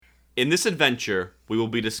In this adventure, we will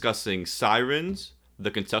be discussing Sirens, the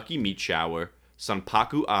Kentucky Meat Shower,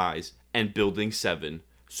 Sanpaku Eyes, and Building 7.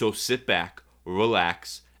 So sit back,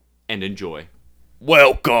 relax, and enjoy.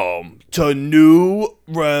 Welcome to New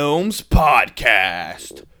Realms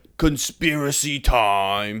Podcast. Conspiracy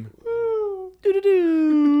time.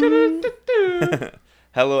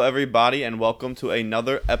 Hello, everybody, and welcome to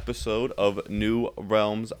another episode of New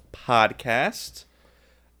Realms Podcast.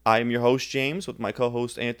 I am your host, James, with my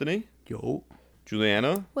co-host, Anthony. Yo.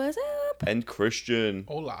 Juliana. What's up? And Christian.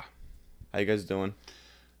 Hola. How you guys doing?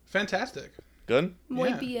 Fantastic. Good?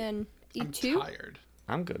 Muy bien. I'm ¿Y tú? tired.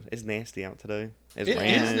 I'm good. It's nasty out today. It's It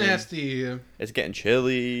raining. is nasty. It's getting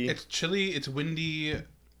chilly. It's chilly. It's windy.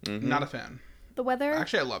 Not a fan. The weather?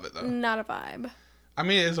 Actually, I love it, though. Not a vibe. I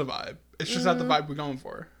mean, it is a vibe. It's just not the vibe we're going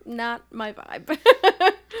for. Not my vibe.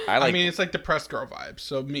 I mean, it's like depressed girl vibes.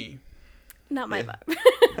 So, me. Not my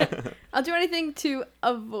vibe. I'll do anything to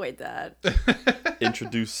avoid that.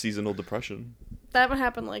 Introduce seasonal depression. That would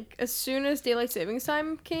happen, like, as soon as daylight savings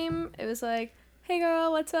time came, it was like, hey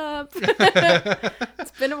girl, what's up?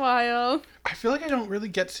 It's been a while. I feel like I don't really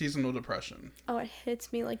get seasonal depression. Oh, it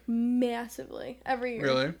hits me, like, massively every year.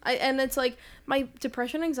 Really? And it's like, my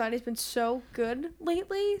depression anxiety has been so good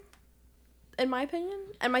lately, in my opinion,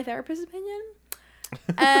 and my therapist's opinion.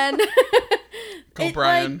 And Go,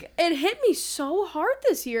 Brian. Like, it hit me so hard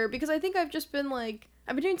this year because I think I've just been like,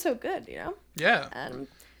 I've been doing so good, you know? Yeah. And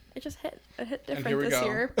it just hit. It hit And different here we this go.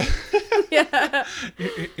 year. Yeah.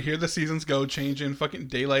 Here the seasons go, changing, fucking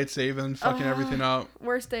daylight saving, fucking everything up.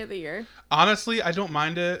 Worst day of the year. Honestly, I don't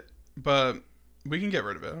mind it, but we can get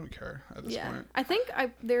rid of it. I don't care at this point. I think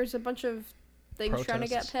there's a bunch of things trying to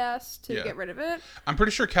get Protests. passed to get rid of it. I'm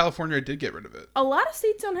pretty sure California did get rid of it. A lot of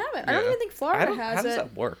states don't have it. I don't Yeah. even think Florida has How does it.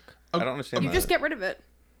 that work? I don't understand You that. just get rid of it.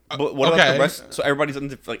 But what about Okay. the rest? So everybody's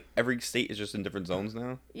in like every state is just in different zones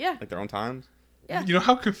now, Yeah. like their own times. Yeah. You know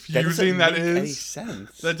how That confusing doesn't that make is? any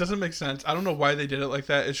sense. That doesn't make sense. I don't know why they did it like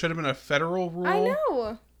that. It should have been a federal rule. I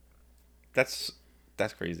know. That's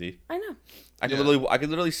crazy. I know. I could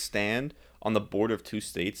literally stand on the border of two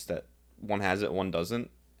states that one has it, one doesn't,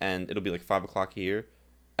 and it'll be like 5:00 here,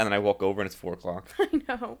 and then I walk over and it's 4:00. I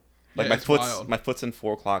know. Like Yeah, it's wild. my foot's in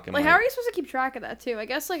 4:00. And Like, how are you supposed to keep track of that too? I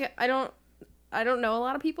guess like I don't know a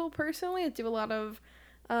lot of people personally that do a lot of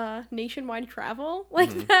nationwide travel like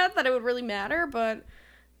that it would really matter, but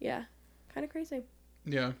yeah, kind of crazy.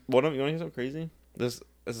 Yeah. You want to hear something crazy? This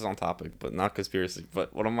is on topic, but not conspiracy.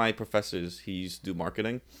 But one of my professors, he used to do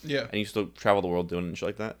marketing. Yeah. And he used to travel the world doing it and shit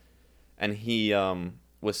like that. And he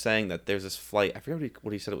was saying that there's this flight. I forget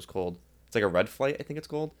what he said it was called. It's like a red flight, I think it's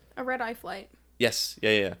called. A red-eye flight. Yes.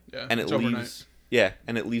 Yeah. Yeah, And it it's leaves. overnight. Yeah,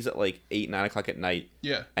 and it leaves at like 8, 9 o'clock at night.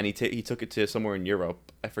 Yeah. And he took it to somewhere in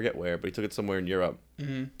Europe. I forget where, but he took it somewhere in Europe.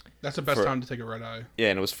 Mm-hmm. That's the best time to take a red eye. Yeah,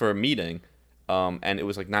 and it was for a meeting. And it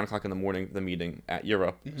was like 9 o'clock in the morning, the meeting at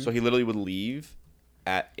Europe. So he literally would leave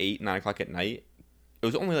at 8, 9 o'clock at night. It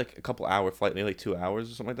was only like a couple hour flight, maybe like 2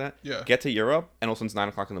 hours or something like that. Yeah. Get to Europe, and also it's 9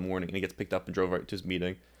 o'clock in the morning, and he gets picked up and drove right to his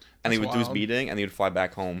meeting. And he That's would do his wild. meeting, and he would fly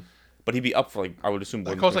back home. But he'd be up for like, I would assume more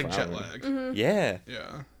That than calls like 24 jet hours. lag. Yeah.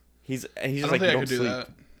 Yeah. He's I just don't like, think you I could do sleep. that.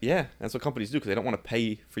 Yeah, that's what companies do because they don't want to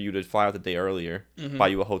pay for you to fly out the day earlier, buy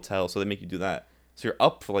you a hotel, so they make you do that. So you're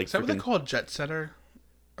up for like. Is that what they freaking- call a jet setter?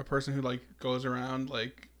 A person who like goes around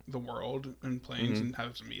like the world in planes and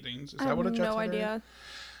has meetings. Is I that have what a jet no setter idea. is?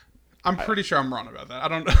 I'm pretty sure I'm wrong about that. I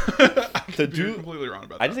don't. I To could be do- completely wrong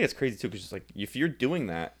about I that. just think it's crazy too, because just like if you're doing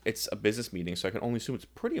that, it's a business meeting, so I can only assume it's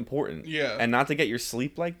pretty important. Yeah. And not to get your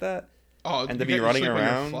sleep like that. Oh, and you to be get to running sleep on your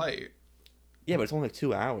around. flight. Yeah, but it's only like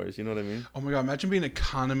 2 hours. You know what I mean? Oh my god! Imagine being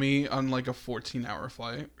economy on like a 14-hour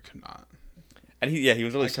flight. I could not. And he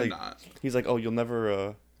was really I could like, not. he's like, oh, you'll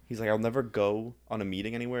never. He's like, I'll never go on a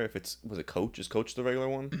meeting anywhere if was it Coach? Is Coach the regular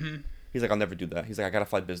one? Mm-hmm. He's like, I'll never do that. He's like, I gotta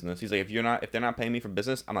fly business. He's like, if they're not paying me for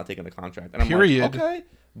business, I'm not taking the contract. And I'm Period. like, okay,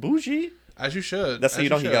 bougie. As you should. That's how As you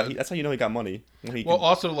know he got. should. That's how you know he got money. When he Well, can-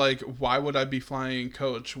 also, like, why would I be flying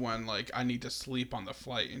coach when, like, I need to sleep on the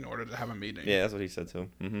flight in order to have a meeting? yeah, that's what he said too.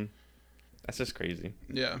 That's just crazy.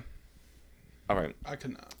 Yeah. All right, I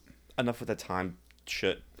could not. enough with the time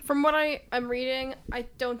shit. From what I'm reading, I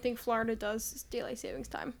don't think Florida does daylight savings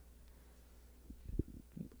time.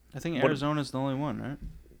 I think What- Arizona's the only one, right?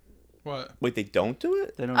 What? Wait, they don't do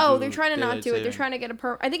it? They don't. Oh, do they're trying to not daylight do it. They're saving. trying to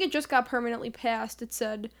get I think it just got permanently passed. It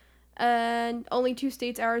said, and only 2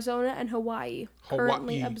 states, Arizona and Hawaii,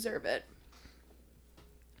 currently Hawaii. observe it.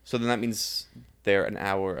 So then that means they're an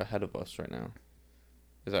hour ahead of us right now.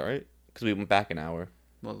 Is that right? Because we went back an hour.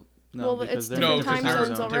 Well, no, Well, because it's they're No, different because time they're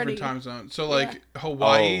zones different already. time zones. So, like,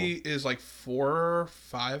 Hawaii is, like, 4 or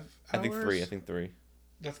 5 hours? I think 3.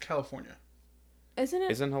 That's California. Isn't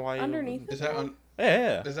it Isn't Hawaii underneath? Is that on?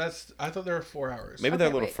 Yeah. Is that? I thought there were 4 hours. Maybe they're a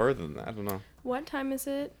Okay, little wait. further than that. I don't know. What time is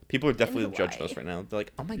it? People are definitely In judging Hawaii. us right now. They're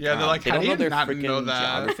like, oh my Yeah, god. they're like, they how don't do know you their not freaking know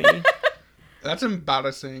that? geography. That's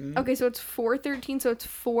embarrassing. Okay, so it's 4:13, so it's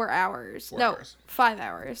 4 hours. 4 no, hours. 5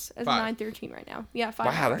 hours. It's 5. 9:13 right now. Yeah, 5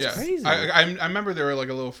 Wow, hours. that's Yeah, crazy. I remember they were like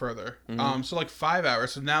a little further. Mhm. So like 5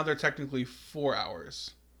 hours. So now they're technically 4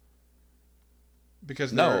 hours.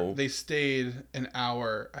 Because No. they stayed an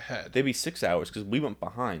hour ahead. They'd be 6 hours because we went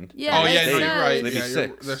behind. Yeah, Oh it yeah, no, you're says- right. They'd be Yeah,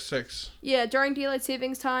 6. they're 6. Yeah, during daylight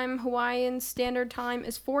savings time, Hawaiian Standard Time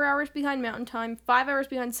is 4 hours behind Mountain Time, 5 hours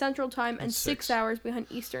behind Central Time, and And 6 6. hours behind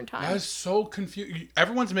Eastern That Time. is so confusing.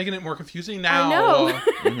 Everyone's making it more confusing now. I know.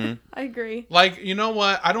 Mhm. I agree. Like, you know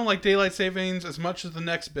what? I don't like daylight savings as much as the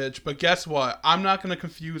next bitch, but guess what? I'm not going to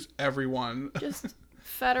confuse everyone. Just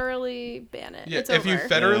federally ban it. Yeah, It's if you over.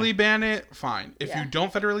 federally ban it, fine. If Yeah. you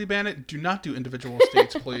don't federally ban it, do not do individual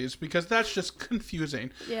states, please, because that's just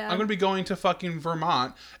confusing. Yeah. I'm going to be going to fucking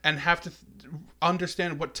Vermont and have to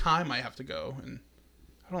understand what time I have to go, and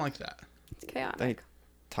I don't like that. It's chaotic. Hey,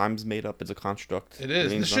 time's made up. It's a construct. It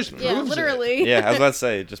is. means This just nothing. Yeah, proves it. literally. Yeah, I was about to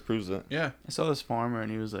say, it just proves it. Yeah. I saw this farmer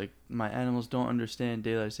and he was like, my animals don't understand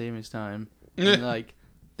daylight savings time. And like,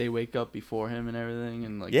 they wake up before him and everything.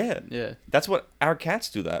 And like, Yeah. Yeah. That's what our cats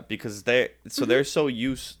do that because they're so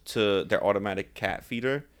used to their automatic cat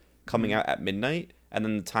feeder coming out at midnight and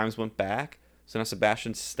then the times went back. So now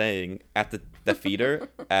Sebastian's staying at the feeder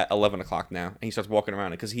at 11 o'clock now and he starts walking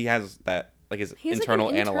around it because he has that like his He has internal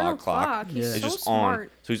like an analog clock. He's Yeah. so It's just smart. on.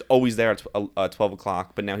 So he's always there at 12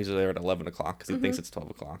 o'clock, but now he's there at 11 o'clock because he thinks it's 12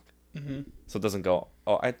 o'clock. Mm-hmm. So it doesn't go.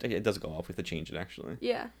 Oh, it does go off. We have to change it actually.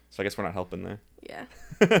 Yeah. So I guess we're not helping there. Yeah.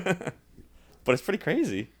 But it's pretty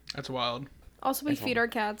crazy. That's wild. Also, we That's feed our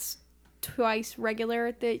cats twice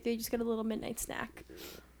regular. They just get a little midnight snack.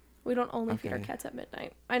 We don't only feed our Okay. cats at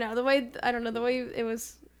midnight. I know the way. I don't know the way it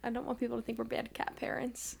was. I don't want people to think we're bad cat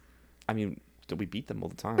parents. I mean, we beat them all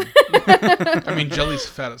the time. I mean, Jelly's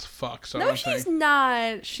fat as fuck, so No, I'm she's saying,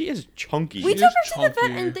 not. She is chunky. We She took is her to the vet,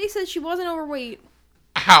 chunky. and they said she wasn't overweight.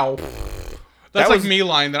 how? That's like was- me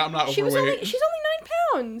lying that I'm not She was overweight. only. She's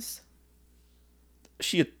only 9 pounds.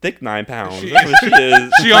 She a thick 9 pounds. She- That's what she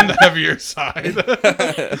is. She on the heavier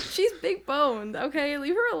side. She's big boned. Okay,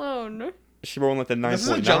 leave her alone. She were on like the 9.9 This is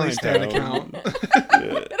a Jelly stand pound. account.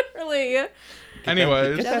 Yeah. Literally.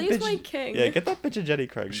 Anyways, Get that Jelly's bitch- my king. Yeah, get that bitch a Jetty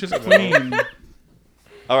Craig. she's a queen.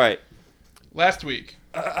 All right. Last week.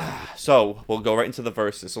 So we'll go right into the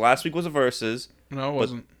verses. So last week was a verses. No, it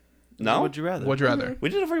wasn't. No? Would you rather? Would you rather? We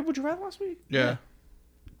did a very Would You Rather last week? Yeah.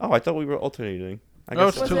 Oh, I thought we were alternating. I No,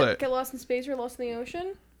 guess it's Was too it late. get lost in space or lost in the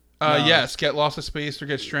ocean? No. Yes, get lost of space or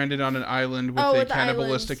get stranded on an island with Oh, a with the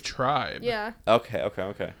cannibalistic islands. tribe. Yeah, Okay.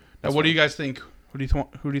 Now, That's what do fine. you guys think? Who do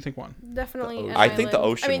you think won? definitely. The an ocean. I think the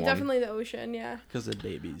island. ocean I mean, one. definitely the ocean. Yeah. Because of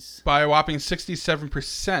babies. By a whopping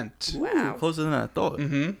 67%. Wow. Ooh, closer than I thought.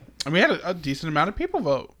 Mm-hmm. And we had a decent amount of people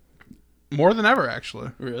vote. More than ever,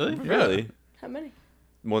 actually. Really? Yeah. Really? How many?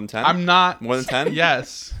 More than 10? I'm not. More than 10?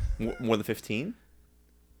 Yes. More than 15?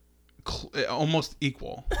 Almost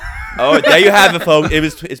equal. Oh, there you have it, folks.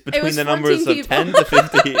 It's between was the numbers 14 of 10 to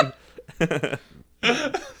 15.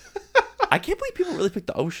 I can't believe people really picked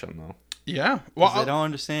the ocean, though. Yeah. 'Cause Well, they don't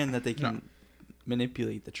understand that they can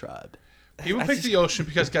manipulate the tribe. people I pick just- the ocean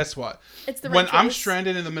because guess what? It's the When right I'm choice.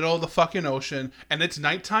 stranded in the middle of the fucking ocean and it's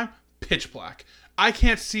nighttime, pitch black. I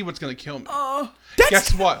can't see what's gonna kill me. Oh,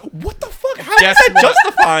 Guess what? What the fuck? How Guess is that what?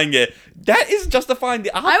 justifying it? That is justifying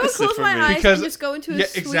the opposite I would close for my me. eyes Because- and just go into a Yeah,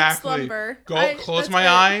 sweet exactly. slumber. Close That's my it.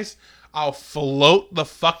 eyes. I'll float the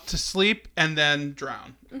fuck to sleep and then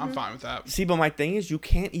drown. Mm-hmm. I'm fine with that. See, but my thing is, you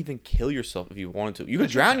can't even kill yourself if you wanted to. You could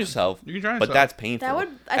drown yourself, You can drown but yourself. that's painful. That would.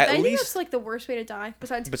 I At think least that's like the worst way to die.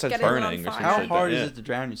 Besides Besides getting lit on burning or fire. some How shit. hard Yeah. is it to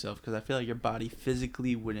drown yourself? Because I feel like your body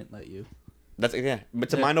physically wouldn't let you. That's yeah. But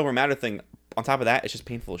it's a Yeah. mind over matter thing. On top of that, it's just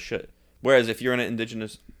painful as shit. Whereas if you're in an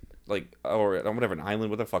indigenous, like or whatever, an island,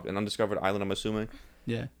 what the fuck, an undiscovered island, I'm assuming,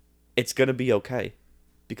 Yeah. it's gonna be okay,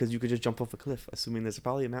 because you could just jump off a cliff, assuming there's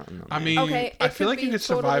probably a mountain. I there. mean, Okay, I it feel could like you be could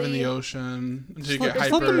survive in the totally- ocean until you Just get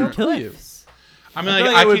let hyper. them kill you. Cliffs. I mean, I feel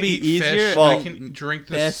like, like I it would can be eat easier- fish. Well, I can drink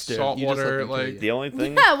the faster. salt You just let water. them kill Like, you. the only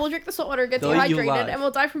thing. Yeah, we'll drink the salt water, get They'll eat you dehydrated, alive. and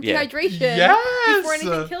we'll die from Yeah. dehydration yes. before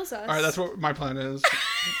anything kills us. All right, that's what my plan is.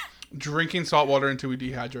 Drinking salt water until we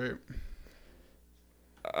dehydrate.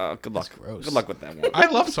 Good luck. That's gross. Good luck with that one. I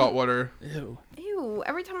love salt water. Ew. Ew,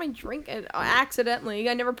 every time I drink it, accidentally,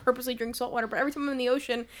 I never purposely drink salt water, but every time I'm in the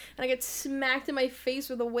ocean and I get smacked in my face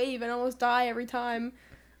with a wave and I almost die every time,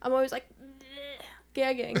 I'm always like, "Bleh."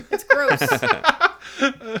 gagging. It's gross.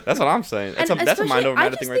 That's what I'm saying. That's And a mind especially, over I matter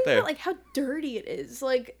just thing think right there. about, like, how dirty it is.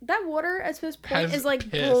 Like, that water at Smith's Point Has is, like,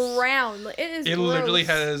 piss. brown. Like, it is It gross. literally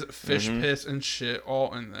has fish Mm-hmm. piss and shit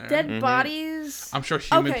all in there. dead bodies. I'm sure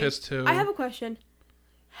human Okay, piss too. I have a question.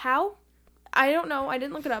 How? I don't know. I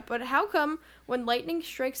didn't look it up. But how come when lightning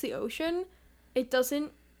strikes the ocean, it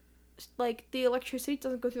doesn't, like, the electricity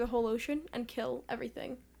doesn't go through the whole ocean and kill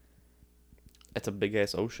everything? It's a big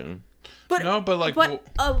ass ocean. But No, but, like,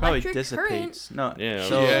 but Probably electric current. dissipates. No. Yeah.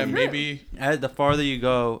 So yeah, True. maybe. the farther you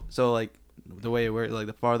go, so like the way it works, like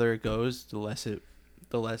the farther it goes, the less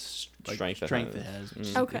like, Strength it strength has. it has.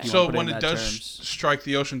 Mm. Okay. If you So wanna put when in it that does terms. strike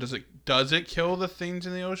the ocean, does it kill the things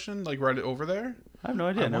in the ocean, like right over there? I have no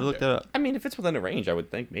idea. I I never looked wonder. that up. I mean, if it's within a range, I would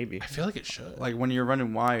think maybe. I feel like it should. Like when you're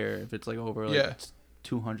running wire, if it's like over like Yeah.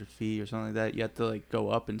 200 feet or something like that, you have to like go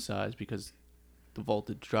up in size because the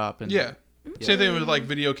voltage drop and Yeah. Yeah. Same thing with like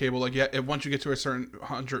video cable. Like, yeah, if once you get to a certain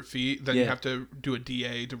 100 feet, then you Yeah. have to do a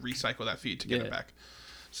DA to recycle that feed to get Yeah. it back.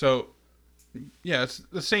 So, yeah, it's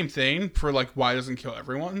the same thing for like why it doesn't kill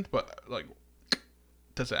everyone, but like,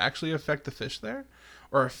 does it actually affect the fish there,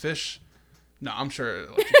 or a fish? No, I'm sure it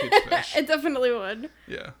electrocutes fish. It definitely would.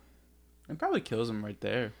 Yeah, it probably kills them right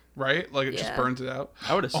there. right. Like it just Yeah. burns it out.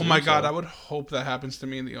 I would Oh assume. my god, so. I would hope that happens to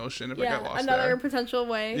me in the ocean if I Yeah, got lost another there. potential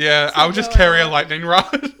way. Yeah, to I would just go carry a out. lightning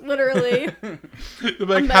rod. Literally.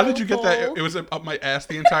 Like, how did you get that? metal It was up my ass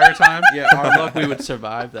the entire time. Yeah, our luck we would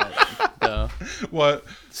survive that. Though. What?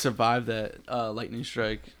 Survive that lightning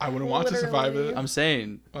strike. I wouldn't want to survive Literally. it. I'm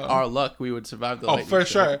saying our luck we would survive the Oh, lightning for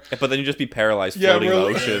strike. sure. But then you'd just be paralyzed Yeah, floating in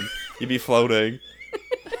really. the ocean. You'd be floating.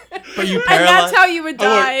 But you And paralyze. that's how you would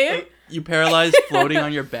die. You paralyzed floating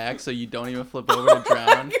on your back so you don't even flip over to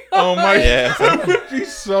drown. Oh my Yeah. That would be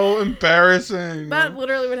so embarrassing. That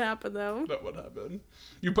literally would happen, though. That would happen.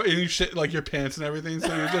 You put you shit like your pants and everything,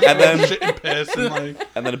 so you're just And then- shit and piss and like,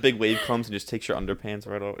 And then a big wave comes and just takes your underpants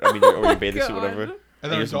right over. I mean, or your bathing suit, God. whatever. and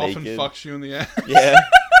then You're a just dolphin naked. fucks you in the ass. Yeah.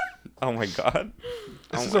 Oh my god.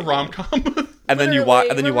 This Oh is my a rom com. And then you Literally.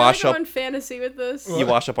 and then you We're wash really up. going fantasy with this. You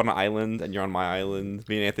wash up on an island, and you're on my island.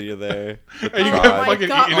 Me and Anthony are there. with the And you Oh get tribe. my fucking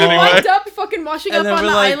god. eaten anyway. Wind up fucking washing And up then on we're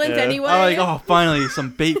the like- island Yeah. anyway. I'm like, oh, finally some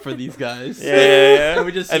bait for these guys. Yeah. And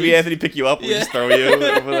we just and me see- and Anthony pick you up. We Yeah. just throw you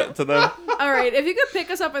over to them. Alright, if you could pick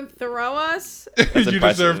us up and throw us. You impressive.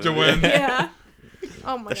 deserve to win. Yeah.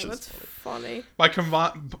 Oh my That's god, just that's funny. My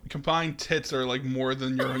combined tits are like more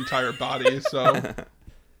than your entire body, so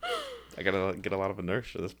I gotta get a lot of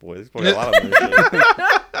inertia. This boy. This boy got a lot of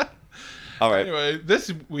inertia. All right. anyway,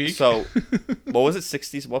 this week So, what was it?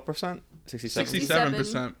 60? What percent? 67.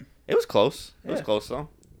 67%. It was close. It was Yeah. close though.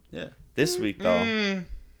 Yeah. This week though,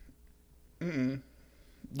 Mm-mm.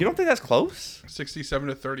 you don't think that's close? 67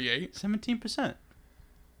 to 38. 17%.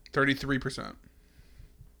 33%.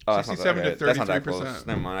 Oh, that's 67 to not that, that's not that 33%. close.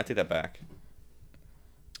 Never mind. I take that back.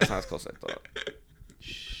 It's not as close as I thought.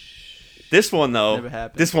 This one though, Never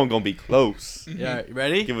happened. this one gonna be close. Yeah, you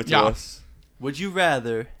ready? Give it to Yeah. us. Would you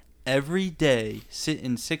rather every day sit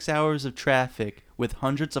in 6 hours of traffic with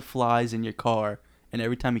hundreds of flies in your car, and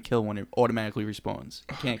every time you kill one, it automatically respawns?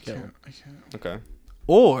 You can't kill them. I can't. Okay. I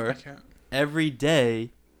Or can't. every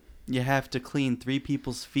day you have to clean 3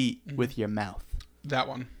 people's feet with your mouth. That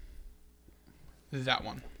one. That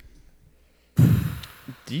one.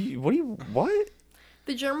 What?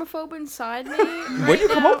 The germaphobe inside me Where'd you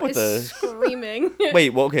come now up with is this? screaming.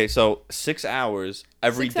 Wait, well, okay, so 6 hours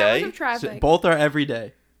every 6 hours day. of traffic. Both are every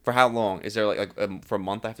day. For how long? Is there like for a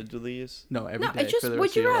month I have to do these? No, every No, day it's just for the would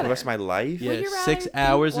rest you of your For rather? the life. rest of my life? Would Yeah, you rather 6 do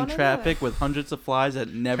hours in one or the traffic other? with hundreds of flies that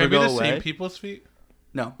never Maybe go the away. same people's feet?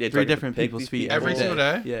 No, Yeah, 3 try to different pick people's these feet people. Every single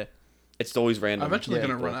day? Yeah, It's always I'm random. eventually Yeah,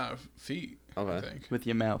 going to but- run out of feet. I Okay. think. with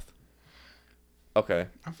your mouth. Okay.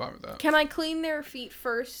 I'm fine with that. Can I clean their feet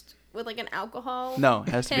first with like an alcohol? No, it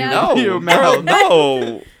has to be Yeah. with No, your girl, mouth.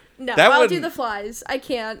 no. No, That I'll do would- the flies. I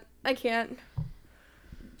can't.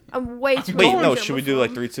 I'm way too. Wait, much no. of a Should we do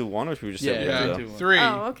like germaphobe. 3, 2, 1, or should we just Yeah, say yeah. one, Three, two? two. 3,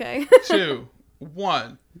 Oh, okay. 2,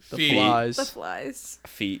 1. The Feet. flies. The flies.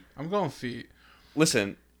 Feet? I'm going feet.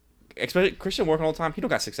 Listen, especially Christian working all the time. He don't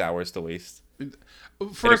got 6 hours to waste in a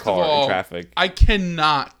First of car in all, traffic. I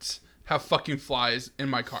cannot have fucking flies in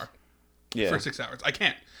my car Yeah. for 6 hours. I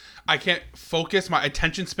can't. I can't focus. My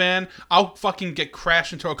attention span. I'll fucking get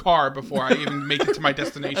crashed into a car before I even make it to my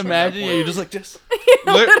destination. at that Imagine point. you're just like this.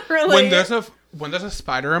 Literally. When there's a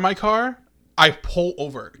spider in my car, I pull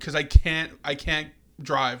over because I can't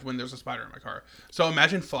drive when there's a spider in my car. So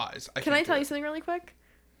imagine flies. Can I tell you something really quick?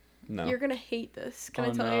 No. You're gonna hate this. Can Oh,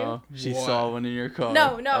 I tell no. She What? saw one in your car. you?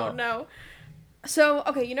 No, Oh. no. So,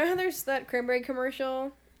 okay, you know how there's that cranberry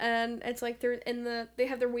commercial and it's like they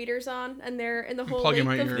have their waders on, and they're in the whole Plugging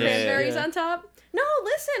lake my of ears. cranberries Yeah. on top. No,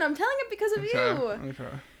 listen, I'm telling it because of you.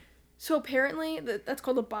 Okay. So apparently, that's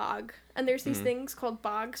called a bog, and there's these things called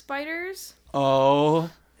bog spiders. Oh.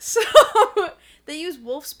 So they use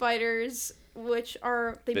wolf spiders, which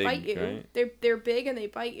they Big, bite you. right? They're big and they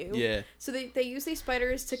bite you. Yeah. So they use these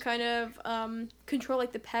spiders to kind of control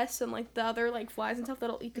like the pests and like the other like flies and stuff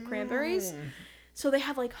that'll eat the cranberries. So they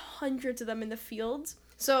have like hundreds of them in the fields.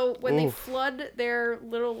 So when they flood their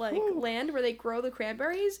little like land where they grow the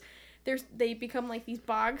cranberries, they become like these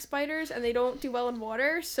bog spiders, and they don't do well in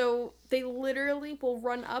water, so they literally will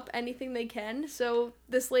run up anything they can. So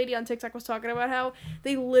this lady on TikTok was talking about how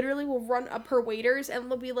they literally will run up her waders, and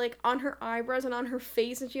they'll be like on her eyebrows and on her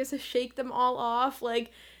face, and she has to shake them all off like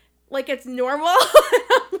it's normal.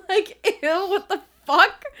 I'm like, ew, what the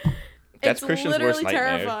fuck? That's Christian's literally worst nightmare.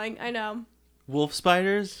 terrifying. I know. Wolf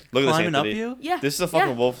spiders Look at this, climbing up Anthony. you? Yeah. This is a fucking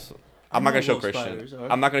yeah. wolf. I'm not know gonna show wolf Christian. spiders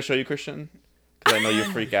are. I'm not gonna show you Christian because I know you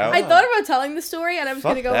freak out. I thought about telling the story, and I was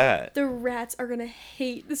Fuck gonna go. that. The rats are gonna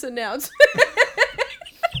hate this announcement.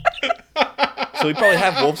 So we probably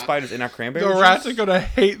have wolf spiders in our cranberry The juice? rats are gonna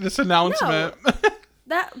hate this announcement.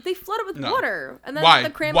 That they flood it with No. water, and then Why? the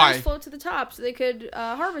cranberries Why? float to the top, so they could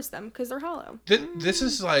harvest them because they're hollow. This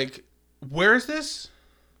is like, where is this?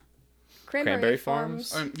 Cranberry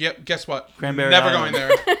farms? Yep. Guess what? Cranberry Never Island. going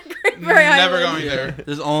there. Cranberry Never Island. going there.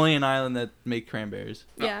 There's only an island that make cranberries.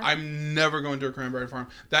 No, Yeah. I'm never going to a cranberry farm.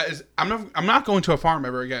 That is, I'm not going to a farm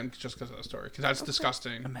ever again just because of that story. Because that's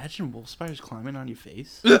disgusting. Imagine wolf spiders climbing on your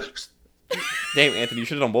face. Damn, Anthony, you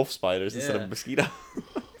should have done wolf spiders instead Yeah. of mosquitoes.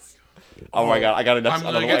 Oh my god, I got enough.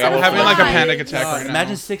 I'm having like a panic attack right now.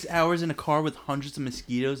 Imagine 6 hours in a car with hundreds of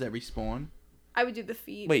mosquitoes that respawn. I would do the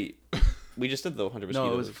feet. Wait, we just did the 100 mosquitoes.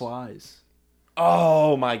 No, it was flies.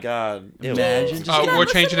 Oh my god. Ew. Imagine just. Yeah, We're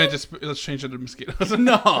listen changing to- it. Let's change it to mosquitoes.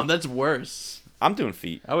 No, that's worse. I'm doing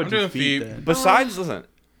feet. I would I'm do doing feet. feet. Then. Besides, listen,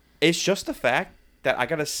 it's just the fact that I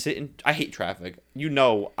gotta sit in. I hate traffic. You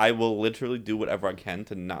know, I will literally do whatever I can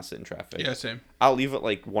to not sit in traffic. Yeah, same. I'll leave at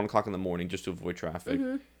like 1 o'clock in the morning just to avoid traffic.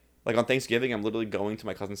 Mm-hmm. Like on Thanksgiving, I'm literally going to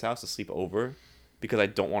my cousin's house to sleep over because I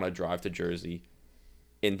don't want to drive to Jersey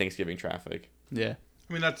in Thanksgiving traffic. Yeah.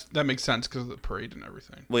 I mean, that makes sense because of the parade and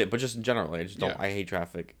everything. Wait, but just in general, I just don't. Yeah. I hate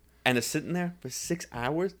traffic. And to sit in there for 6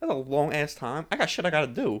 hours, that's a long ass time. I got shit I gotta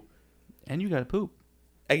do. And you gotta poop.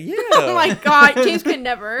 Yeah. Oh my god, James could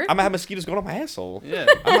never. I'm gonna have mosquitoes going up my asshole. Yeah.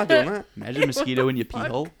 I'm not doing that. Imagine a mosquito in your pee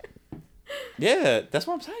hole. Yeah, that's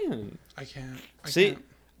what I'm saying. I can't. See,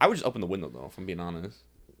 I would just open the window though, if I'm being honest.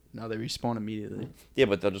 No, they respawn immediately. Yeah,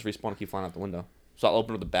 but they'll just respawn and keep flying out the window. So I'll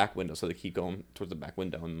open up the back window so they keep going towards the back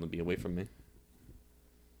window and they'll be away from me.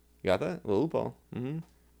 You got that? A little loophole. Mm-hmm.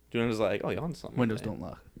 Julian was like, oh, you're on something. Windows today. don't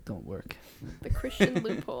lock. Don't work. The Christian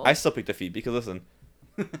loophole. I still pick the feet because listen,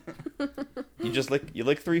 you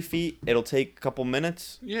lick 3 feet. It'll take a couple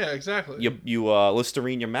minutes. Yeah, exactly. You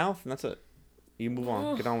Listerine your mouth and that's it. You move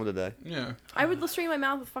on. Get on with the day. Yeah. I would Listerine my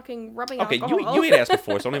mouth with fucking rubbing Okay, alcohol. you ate ass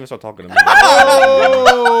before, so don't even start talking to me.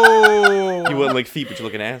 Oh. You wouldn't lick feet, but you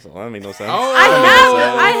look an asshole. That make no sense. Oh.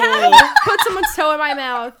 I have put someone's toe in my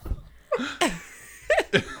mouth.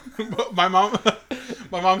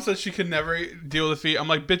 my mom said she could never deal with feet. I'm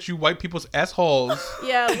like, bitch, you wipe people's assholes.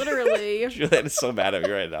 Yeah, literally. Juliet is so mad at me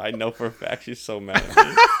right now. I know for a fact she's so mad at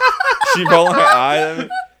me. She rolling her eye at me.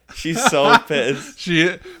 She's so pissed.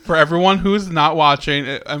 For everyone who's not watching,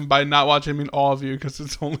 and by not watching I mean all of you because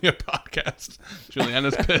it's only a podcast,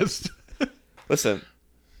 Juliana's pissed. Listen,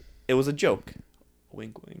 it was a joke.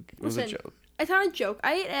 Wink, wink. It was a Listen, joke. It's not a joke.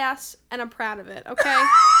 I ate ass, and I'm proud of it, okay?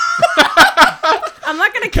 I'm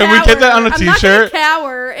not going to cower. Can we get that on a I'm not t-shirt? gonna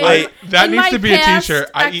cower. Wait, that in needs my to be a past t-shirt.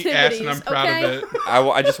 I eat ass and I'm activities, proud okay? of it.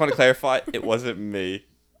 I just want to clarify, it wasn't me.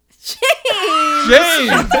 James!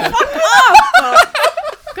 James!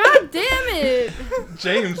 God damn it!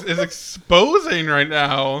 James is exposing right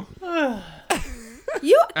now.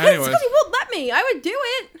 You, Anyways. because you won't let me. I would do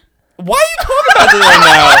it. Why are you talking about this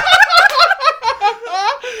right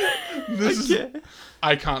now? This is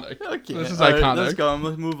iconic. Okay. This is All right, iconic. let's go.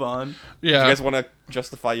 Let's move on. Yeah. You guys want to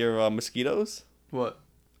justify your mosquitoes? What?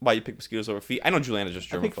 Why you pick mosquitoes over feet? I know Juliana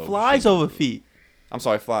just I germaphobe. pick flies over feet. I'm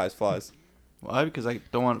sorry, flies. Why? Because I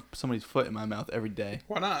don't want somebody's foot in my mouth every day.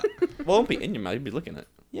 Why not? Well, don't be in your mouth. You'd be licking it.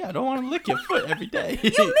 Yeah, I don't want to lick your foot every day. You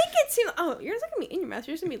make it seem, oh, you're just not going to be in your mouth.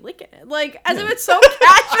 You're just going to be licking it. Like, as if it's so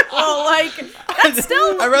casual. Like, that's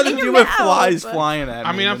still I'd rather in your do with mouth, flies but- flying at me.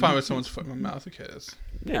 I mean, I'm than- fine with someone's foot in my mouth. Who cares?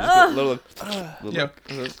 Yeah, just get a little. Yeah.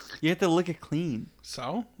 You have to lick it clean.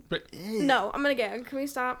 So? But, No, I'm going to gag. Can we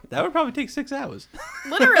stop? That would probably take 6 hours.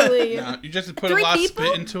 Literally. nah, you just put a Three lot of people?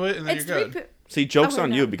 spit into it and then It's you're good. three See, joke's Okay,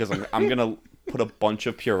 on no. you because I'm gonna put a bunch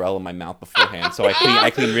of Purell in my mouth beforehand, so I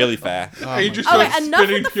clean really fast. I just Okay, started enough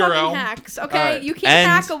spitting with the fucking Purell. hacks. Okay, Alright. you can't And-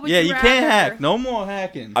 hack a would Yeah, you you rather. can't hack. No more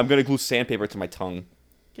hacking. I'm gonna glue sandpaper to my tongue,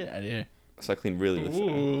 Get out of here. so I clean really fast.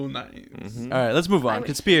 Ooh, nice. All right, let's move I on. would-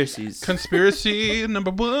 Conspiracies. Conspiracy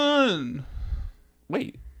number 1.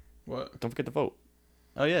 Wait, What? don't forget to vote.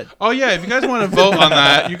 Oh yeah. Oh yeah, if you guys want to vote on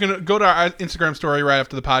that, you can go to our Instagram story right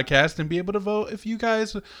after the podcast and be able to vote if you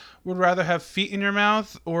guys would rather have feet in your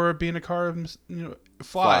mouth or be in a car of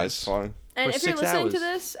flies. Fine. And For if you're 6 listening to hours.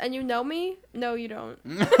 this and you know me, no, you don't.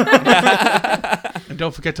 And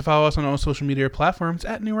don't forget to follow us on all social media platforms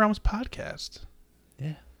at New Realms Podcast.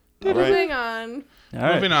 Yeah. All right. Moving on. All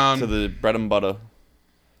right. Moving on. To the bread and butter.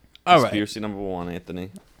 All right. Conspiracy number 1,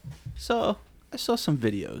 Anthony. So I saw some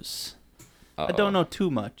videos. I Uh-oh. don't know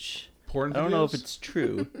too much. Porn I don't know if videos? it's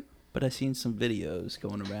true, but I seen some videos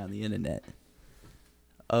going around the internet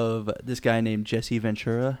of this guy named Jesse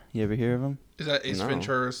Ventura. You ever hear of him? Is that Ace No.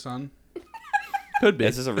 Ventura's son? Could be.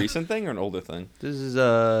 Is this a recent thing or an older thing? This is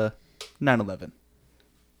 9/11.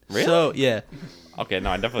 Really? So yeah, Okay,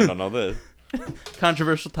 no, I definitely don't know this.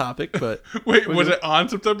 controversial topic, but Wait, Was was it- it on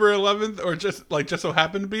September 11th or just so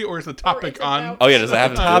happened to be, or is the topic it's on? about- Oh yeah, does that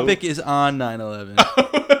have the to topic is on 9/11.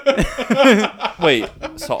 Wait,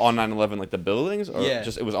 so on 9/11, like the buildings, or Yeah.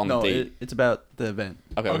 just it was on No, the date? it's about the event.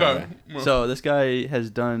 Okay. Okay. So this guy has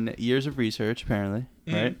done years of research, apparently,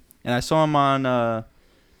 Mhm. right? And I saw him on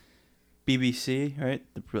BBC, right?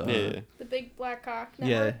 Yeah. The big black cock Yeah,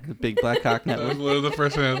 network. the Big Black Cock That was Network. literally the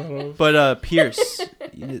first thing I thought of. But Pierce,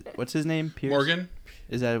 what's his name? Pierce. Morgan,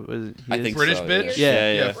 Is that what he I is? think British so, bitch. Yeah,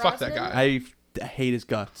 yeah. yeah. Fuck that Brosnan? guy. I hate his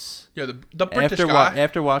guts. Yeah, the British After guy.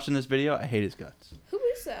 after watching this video, I hate his guts. Who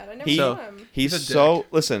is that? I never He- saw him. He's He's a so dick.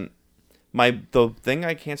 listen. The thing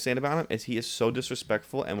I can't stand about him is he is so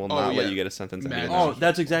disrespectful and will Oh, not yeah. let you get a sentence. Mad. anywhere. Oh,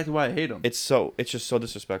 that's exactly why I hate him. It's just so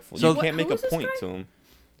disrespectful. So- You can't make Who a is this point guy? to him.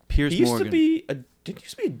 Pierce He used Morgan. to be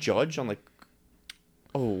a judge on like,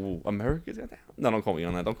 America's Got Talent. No, don't quote me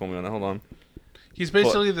on that. Don't quote me on that. Hold on. He's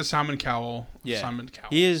basically the Simon Cowell. Yeah. Simon Cowell.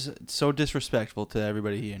 He is so disrespectful to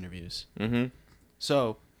everybody he interviews. Mm-hmm.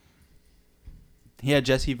 So he had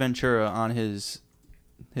Jesse Ventura on his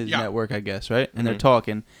Yeah. network, I guess, right? And they're Mhm.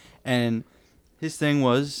 talking, and his thing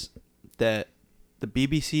was that the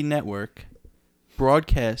BBC network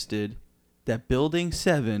broadcasted that Building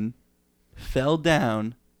 7 fell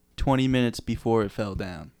down 20 minutes before it fell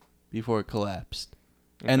down, before it collapsed.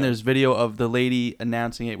 And there's video of the lady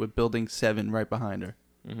announcing it with Building 7 right behind her,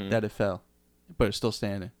 that it fell, but it's still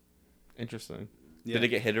standing. Interesting. Did it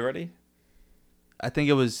get hit already? I think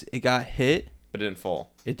it got hit. But it didn't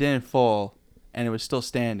fall. It didn't fall, and it was still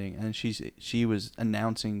standing. And she was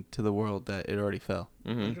announcing to the world that it already fell.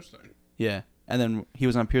 Mm-hmm. Interesting. Yeah, and then he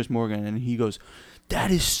was on Piers Morgan, and he goes,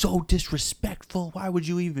 "That is so disrespectful. Why would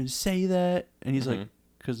you even say that?" And he's like, Mhm.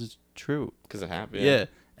 "Cause it's true." Because it happened. Yeah,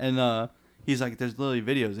 and he's like, "There's literally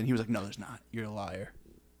videos," and he was like, "No, there's not. You're a liar."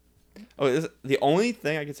 Oh, the only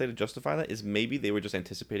thing I could say to justify that is maybe they were just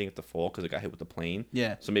anticipating it to fall because it got hit with the plane.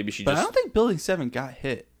 Yeah, So maybe she but I just. don't think Building 7 got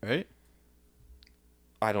hit, right?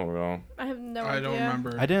 I don't know. I have no I idea. don't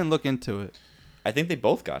remember. I didn't look into it. I think they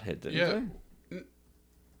both got hit, didn't Yeah. they?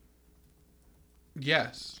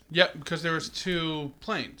 Yes. Yep. Because there was 2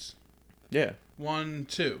 planes. Yeah. 1,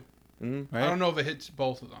 2. Mm-hmm. Right? I don't know if it hits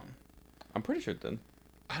both of them. I'm pretty sure it did.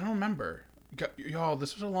 I don't remember. Y'all,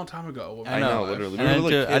 this was a long time ago. I know, literally. And I didn't, were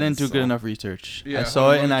do, like I didn't do kids, good so- enough research. Yeah, I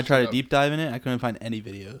saw it how and I long tried did to you deep dive in it. I couldn't find any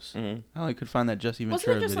videos. Mhm. I only could find that Jesse Wasn't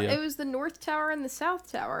Ventura it just video. it was the North Tower and the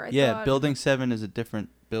South Tower? I Yeah, thought. Building 7 is a different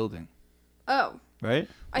building, Oh, right?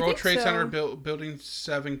 I World think Trade so. Center building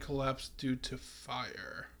 7 collapsed due to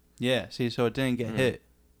fire. Yeah, see, so it didn't get Mhm. hit.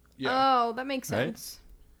 Yeah. Oh, that makes Right? sense.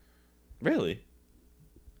 Really?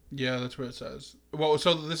 Yeah, that's what it says. Well,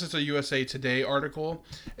 so this is a USA Today article.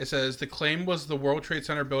 It says the claim was the World Trade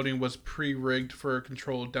Center building was pre-rigged for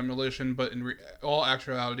controlled demolition, but in all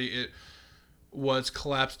actuality, it was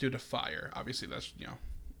collapsed due to fire. Obviously, that's,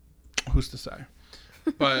 who's to say?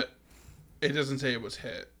 But it doesn't say it was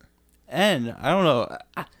hit. And I don't know.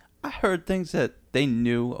 I heard things that they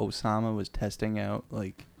knew Osama was testing out,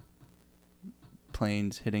 like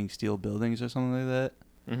planes hitting steel buildings or something like that,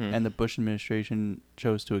 Mm-hmm. and the Bush administration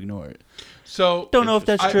chose to ignore it. So Don't know if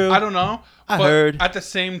that's true. I don't know. I but heard. At the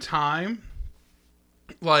same time,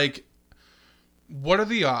 like, what are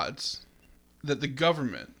the odds that the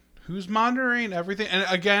government, who's monitoring everything, and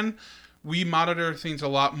again, we monitor things a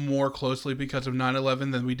lot more closely because of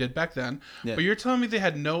 9/11 than we did back then. Yeah. But you're telling me they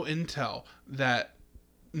had no intel that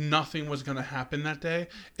nothing was going to happen that day.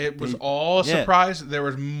 It was all a yeah. surprise. There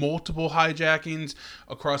was multiple hijackings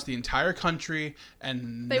across the entire country,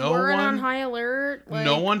 and They weren't on high alert. Like,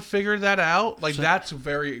 no one figured that out. Like, So- that's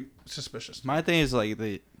very suspicious. My thing is like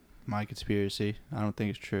my conspiracy. I don't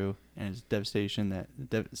think it's true, and it's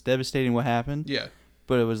it's devastating what happened. Yeah.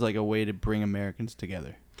 But it was like a way to bring Americans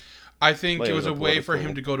together. I think Like, it it was was a a way for political-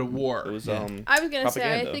 him to go to war. It was Yeah. I was gonna say,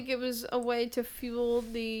 I propaganda. think it was a way to fuel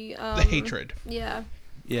the the hatred. Yeah,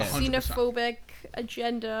 Yeah. 100%. xenophobic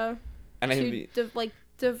agenda And I to think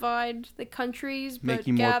divide the countries, but Make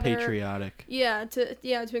you more gather. patriotic. Yeah, to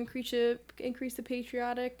increase the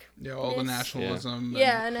patriotic. Yeah, all the Yes. nationalism. and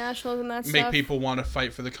Yeah, nationalism, that Make stuff. people want to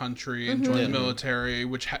fight for the country and Mhm. join Yeah. the military,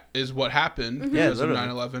 which is what happened Mhm. Yeah, because of literally.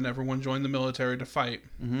 9/11. Everyone joined the military to fight.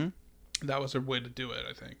 Mm-hmm. That was a way to do it,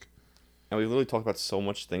 I think. and we literally talked about so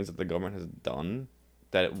much things that the government has done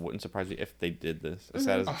that it wouldn't surprise me if they did this. As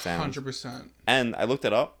sad as it sounds. 100%. And I looked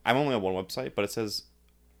it up. I'm only on one website, but it says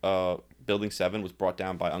Building 7 was brought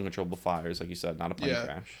down by uncontrollable fires, like you said, not a plane Yeah.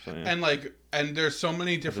 crash. So, yeah. And there's so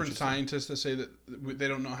many different interesting. scientists that say that they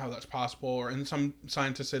don't know how that's possible, and some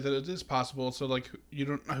scientists say that it is possible. So like, you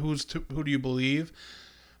don't who do you believe?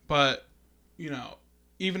 But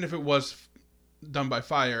even if it was done by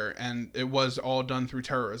fire and it was all done through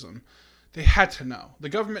terrorism, they had to know. The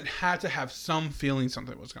government had to have some feeling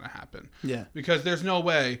something was going to happen. Yeah. Because there's no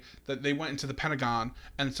way that they went into the Pentagon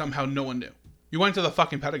and somehow no one knew. You went to the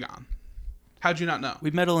fucking Pentagon. How'd you not know?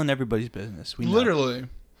 We meddle in everybody's business. We know. Literally.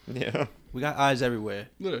 Yeah. We got eyes everywhere.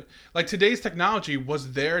 Literally. Like, today's technology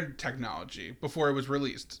was their technology before it was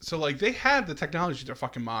released. So, like, they had the technology to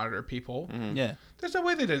fucking monitor people. Yeah. There's no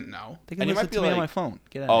way they didn't know. They can And you listen might be to me on like, my phone.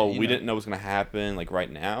 Get out Oh, of here, we didn't know it was going to happen, like, right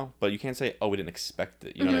now. But you can't say, oh, we didn't expect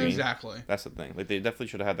it. You know what I mean? Exactly. That's the thing. Like, they definitely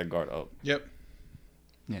should have had their guard up. Yep.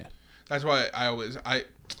 Yeah. That's why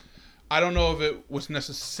I don't know if it was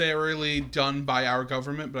necessarily done by our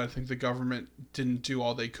government, but I think the government didn't do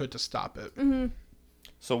all they could to stop it. Mm-hmm.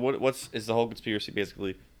 So is the whole conspiracy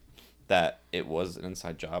basically that it was an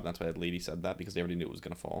inside job? And that's why that lady said that, because they already knew it was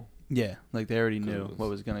going to fall. Yeah. Like they already knew Good. what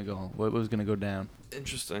was gonna go down.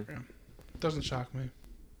 Interesting. Doesn't shock me.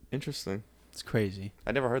 Interesting. It's crazy.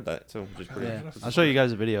 I never heard that, too. Which is pretty Yeah. Beautiful. I'll show you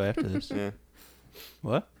guys a video after this. Yeah.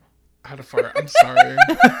 What? I had a fart. I'm sorry.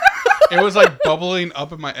 It was like bubbling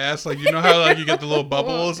up in my ass. Like, you know how like you get the little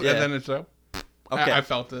bubbles Yeah. and then it's up? Okay. I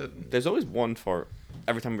felt it. There's always one fart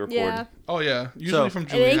every time we record. Yeah, Oh, yeah. Usually So- from it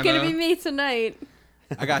Juliana. ain't gonna be me tonight.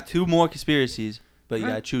 I got 2 more conspiracies, but you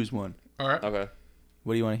Alright. gotta choose one. All right. Okay.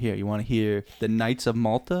 What do you want to hear? You want to hear the Knights of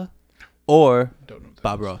Malta or Don't know what that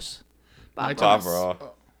Bob is. Ross? Bob Bob Ross. Raw.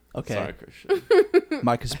 Okay. Sorry, Christian.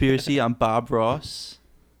 My conspiracy on Bob Ross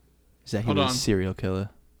is that he Hold was on. a serial killer.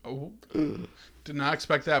 Oh, did not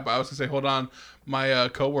expect that, but I was going to say, hold on. My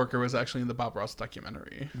coworker was actually in the Bob Ross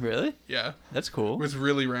documentary. Really? Yeah. That's It cool. was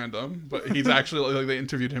really random, but he's actually, like, they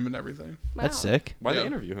interviewed him and everything. Wow. That's sick. Why'd Yeah. they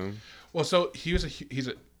interview him? Well, so he's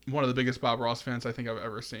one of the biggest Bob Ross fans I think I've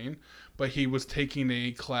ever seen, but he was taking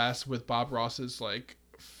a class with Bob Ross's like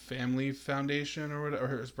family foundation or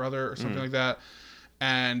whatever, or his brother or something like that,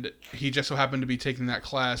 and he just so happened to be taking that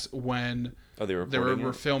class when Oh, they were they recording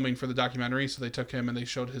were it? filming for the documentary. So they took him and they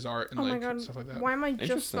showed his art and Oh my like god! stuff like that. Why am I just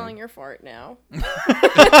Interesting. smelling your fart now?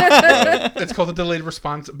 It's called a delayed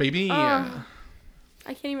response, baby. I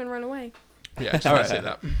can't even run away. Yeah, just All want right. to say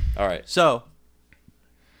that. All right. So,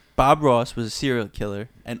 Bob Ross was a serial killer,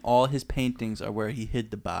 and all his paintings are where he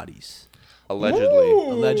hid the bodies. Allegedly.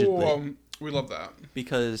 Ooh, Allegedly. we love that.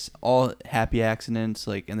 Because all happy accidents,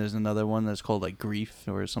 like, and there's another one that's called, like, grief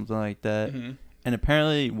or something like that. Mhm. And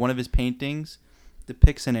apparently, one of his paintings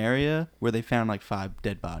depicts an area where they found, like, 5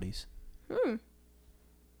 dead bodies. Hmm.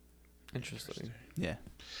 Interesting. Yeah.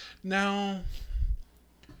 Now,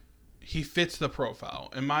 he fits the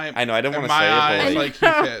profile. In my, I know, I didn't in wanna my say it, but, eyes, like-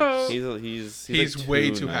 like he fits, He's He's like, way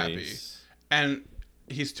too too happy. nice. and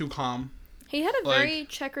he's too calm. He had a Like- very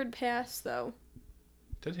checkered past, though.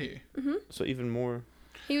 Did he? So even more.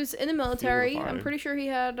 He was in the military. fire. I'm pretty sure he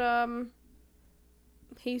had. I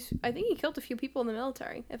think he killed a few people in the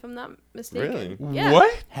military, if I'm not mistaken. Really? Yeah.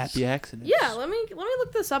 What? Happy accidents. Yeah. Let me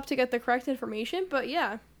look this up to get the correct information. But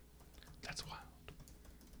yeah, That's wild.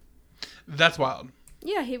 That's wild.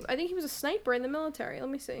 yeah. I think he was a sniper in the military. Let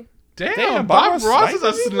me see. Damn, Bob Ross is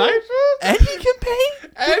a sniper? And he can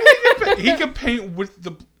paint? And he can paint with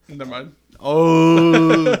the... Never mind.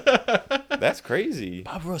 Oh. That's crazy.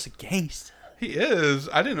 Bob Ross a gangster. He is.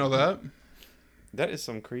 I didn't know that. That is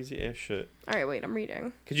some crazy ass shit. All right, wait. I'm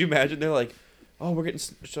reading. Could you imagine? They're like, oh, we're getting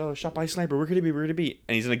shot by a sniper. Where could he be? Where could he be?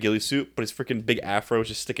 And he's in a ghillie suit, but his freaking big afro is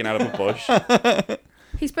just sticking out of a bush.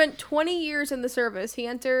 He spent 20 years in the service. He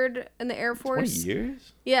entered in the Air 20 Force.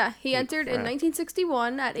 years? Yeah, he Holy entered in crap.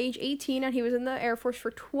 1961 at age 18, and he was in the Air Force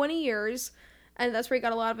for 20 years. And that's where he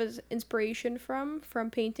got a lot of his inspiration from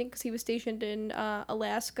painting, because he was stationed in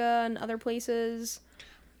Alaska and other places.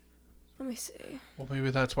 Let me see. Well,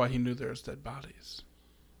 maybe that's why he knew there was dead bodies.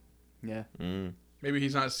 Yeah. Mm. Maybe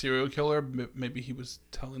he's not a serial killer. Maybe he was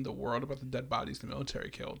telling the world about the dead bodies the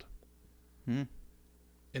military killed. Hmm.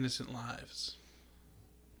 Innocent lives.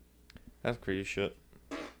 That's crazy shit.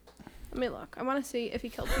 Let me look. I want to see if he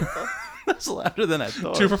killed people. That's louder than I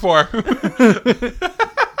thought. 2 for 4.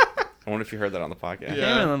 I wonder if you heard that on the podcast. I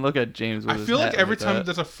Yeah. can't even look at James with I his feel like hat every time that.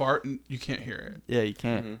 there's a fart, you can't hear it. Yeah, you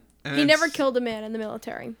can't. Mhm. And He never it's- killed a man in the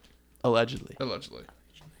military. Allegedly. Allegedly.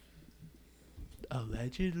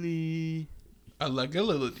 Allegedly.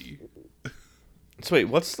 Allegedly. So wait,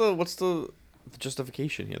 what's the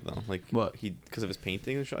justification here though? Like What? he because of his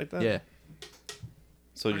painting and shit like that? Yeah.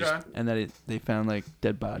 So Okay. just And that they found like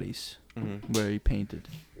dead bodies where he painted.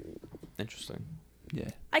 interesting. Yeah.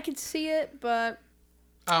 I can see it, but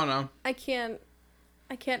I don't know. I can't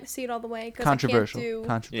see it all the way because Controversial. I can't do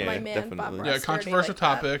Controversial. my Yeah, man definitely. Bob Ross Yeah, dirty controversial like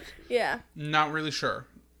that. topic. Yeah. Not really sure.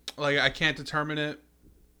 Like, I can't determine it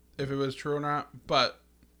if it was true or not, but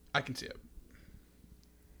I can see it.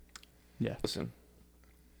 Yeah. Listen,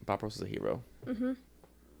 Bob Ross is a hero.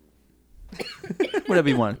 Whatever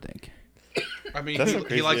you want to think. I mean, That's he some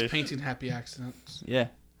crazy likes shit. painting happy accidents. Yeah.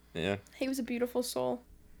 Yeah, He was a beautiful soul.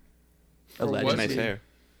 Or he had was Allegedly. nice he? hair.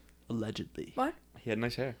 Allegedly. What? He had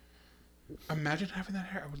nice hair. Imagine having that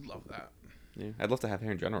hair. I would love that. Yeah, I'd love to have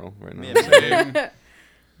hair in general right now. Yeah. Same.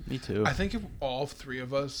 Me too. I think if all 3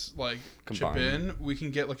 of us, like, Combined. chip in, we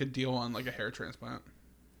can get, like, a deal on, like, a hair transplant.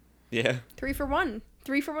 Yeah, 3 for 1.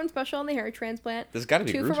 3 for 1 special on the hair transplant. there's got to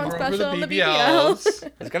be a 2 for 1 Groupon. Remember special on the BBLs?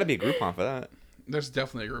 BBL. There's got to be a Groupon for that. There's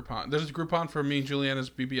definitely a Groupon. There's a Groupon for me and Juliana's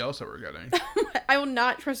BBLs that we're getting. I will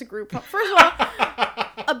not trust a Groupon. First of all,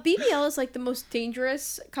 a BBL is like the most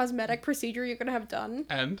dangerous cosmetic procedure you're gonna have done.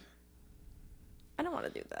 And I don't want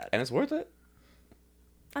to do that. And it's worth it.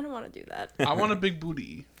 I don't want to do that. I want a big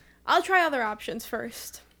booty. I'll try other options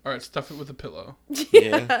first. All right, stuff it with a pillow.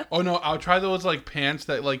 Yeah. Oh no, I'll try those like pants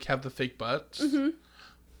that like have the fake butts. Mm-hmm.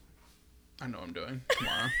 I know what I'm doing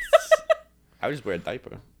tomorrow. I would just wear a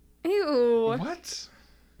diaper. Ew. What?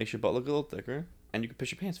 Makes your butt look a little thicker, and you can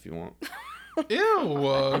piss your pants if you want.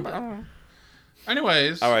 Ew.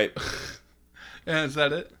 Anyways. All right. And is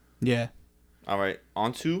that it? yeah. All right.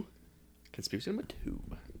 On to conspiracy number 2.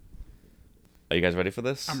 Are you guys ready for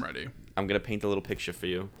this? I'm ready. I'm gonna paint a little picture for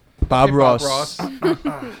you. Bob Hey, Ross.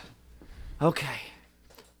 Okay.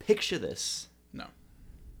 Picture this. No.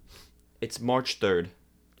 It's March 3rd,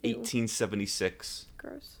 Ew. 1876.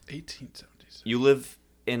 Gross. 1870s. You live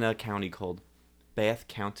in a county called Bath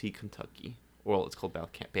County, Kentucky. Well, it's called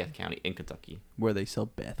Bath County in Kentucky. Where they sell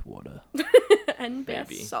bath water. And bath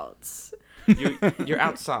Maybe. salts. You're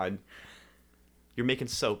outside. You're making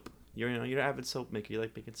soap. You're an avid soap maker. You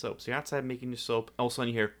like making soap. So you're outside making your soap. All of a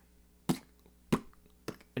sudden you hear,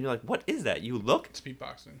 and you're like, "What is that?" You look,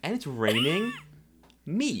 Speedboxing. and it's raining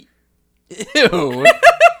meat. Ew.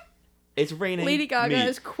 It's raining. Lady Gaga meat.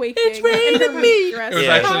 is quaking. It's raining in her meat. dress. It was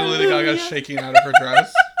Yeah. actually Lady Gaga Hallelujah. shaking out of her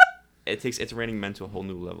dress. It's raining men to a whole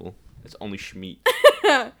new level. It's only schmeat.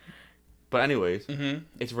 But anyways, Mm-hmm.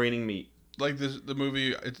 it's raining meat. Like the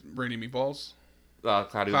movie, it's Raining Meatballs.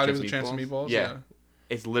 Cloudy Cloudy with with a Chance of Meatballs. Yeah.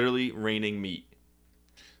 It's literally raining meat.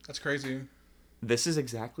 That's crazy. This is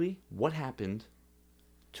exactly what happened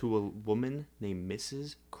to a woman named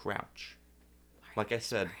Mrs. Crouch. Like I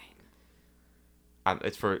said,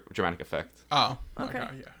 it's for dramatic effect. Oh. Okay.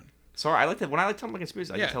 Yeah. Sorry, I like that. When I like telling my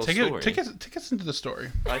conspiracy, I Yeah. can tell Take a story. take us into the story.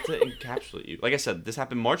 I like to encapsulate you. Like I said, this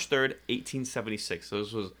happened March 3rd, 1876. So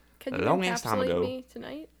this was Can a you long ass time encapsulate ago. me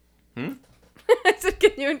tonight? Hmm? I said,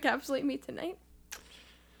 can you encapsulate me tonight?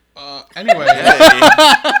 Anyway.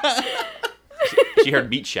 Hey. she heard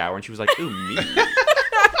meat shower and she was like, "Ooh, meat."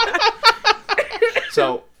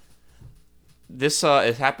 So this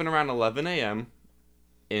it happened around 11 a.m.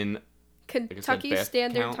 in like I said, Kentucky Bath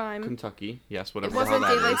Standard Count, Time. Kentucky. Yes, It whatever. wasn't the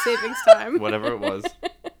hell that daylight is. savings time. Whatever it was.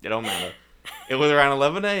 It don't matter. It was around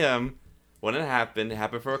 11 a.m. when it happened. It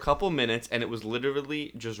happened for a couple minutes, and it was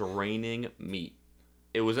literally just raining meat.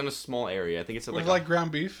 It was in a small area. I think it's Was like, it like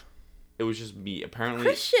ground beef? it was just meat. Apparently,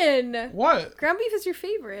 Christian, What? ground beef is your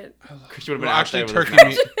favorite. Christian would have been Well, out actually, there with turkey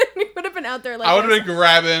his meat. You would have been out there like I would this. have been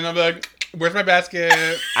grabbing. I'd be like, "Where's my basket?"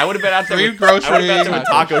 I would have been out there Free with I would have been out there groceries. with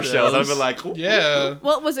taco Taco shells. I would have shells. been like, "Ooh, Yeah.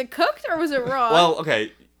 Well, was it cooked or was it raw? Well,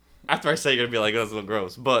 okay. After I say, you're gonna be like, "That's a little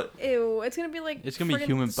gross," but Ew, it's gonna be like It's gonna be friggin'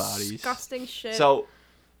 human bodies. Disgusting shit. so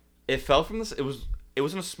it fell from this. It was It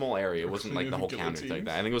was in a small area. It wasn't like the whole counter like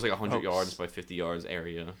that. I think it was like 100 yards by 50 yards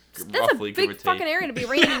area. That's roughly, a give or big take. fucking area to be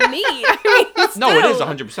raining meat. I mean, No, it is still.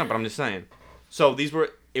 100%, but I'm just saying. So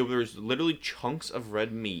it was literally chunks of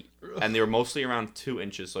red meat, and they were mostly around 2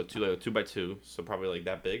 inches, so 2 by 2, so probably like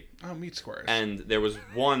that big. Oh, meat squares. And there was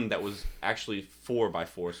one that was actually 4 by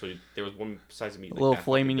 4, so there was one size of meat. Like Little that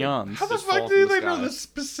filet fucking big. mignons. How the Just fuck fall do from they the know sky. this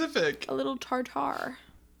specific? A little tartar.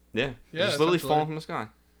 Yeah, Yeah, just literally essentially. falling from the sky.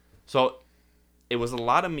 So it was a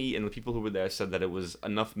lot of meat, and the people who were there said that it was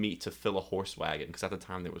enough meat to fill a horse wagon, because at the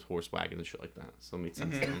time there was horse wagons and shit like that. So it made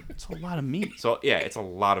sense to them. It's a lot of meat. So yeah, it's a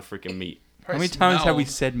lot of freaking meat. How many times have we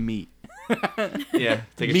said meat? Yeah,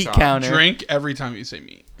 take a Meat shot. counter. Drink every time you say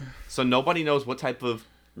meat. So nobody knows what type of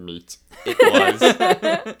meat it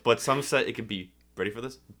was, but some said it could be, ready for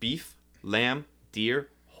this? Beef, lamb, deer,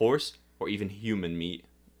 horse, or even human meat.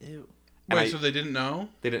 Ew. And Wait, I- so they didn't know?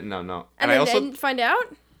 They didn't know, no. And I then also, didn't find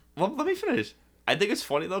out? well, let me finish. I think it's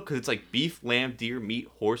funny though, because it's like beef, lamb, deer, meat,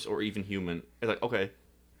 horse, or even human. It's like, okay,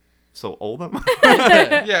 so all of them?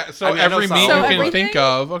 Yeah, so I mean, I know every some. meat So you can everything? think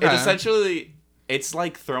of. Okay. It's essentially, it's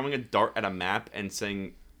like throwing a dart at a map and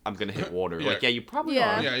saying, I'm going to hit water. Yeah. Like, yeah, you probably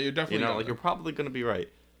Yeah. are. Yeah, you're definitely You know, got like it. you're probably gonna be right.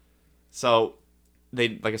 So,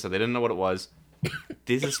 like I said, they didn't know what it was.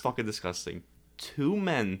 This is fucking disgusting. 2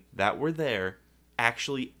 men that were there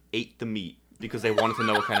actually ate the meat because they wanted to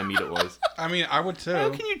know what kind of meat it was. I mean, I would too. How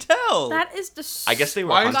can you tell? That is disgusting. I guess they were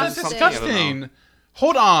Why is hunting that something. I don't know. disgusting?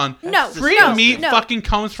 Hold on. No, Free no, meat no. fucking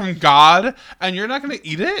comes from God, and you're not gonna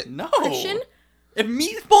eat it? no. Christian, If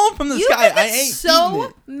meat's falling from the you sky, could I get ain't eating so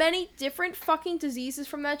it. many different fucking diseases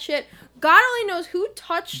from that shit. God only knows who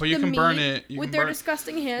touched But you the can meat burn it. You with can their burn-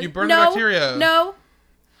 disgusting hands. you burn the no, bacteria. No.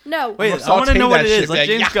 Wait, We'll I want to saute know what that it shit, is. Let man.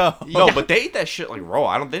 James Yeah. go. No, but they ate that shit like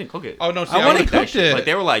raw. They didn't cook it. Oh no, see, I I, wanna would have cook cooked it. it. Like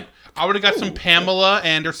they were like, I would have got some Pamela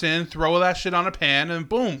Anderson, throw that shit on a pan, and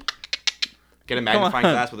boom. get a Come magnifying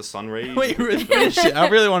on. glass with a sun ray. Wait, finish it. I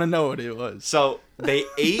really want to know what it was. So they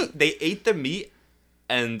ate the meat,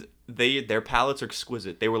 and their palates are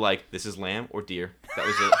exquisite. They were like, this is lamb or deer. That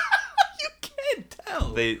was it. You can't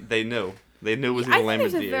tell. They knew. They knew it was I either think lamb or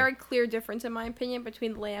there's a deer. very clear difference, in my opinion,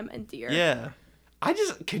 between lamb and deer. Yeah.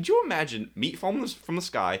 Could you imagine meat falling from the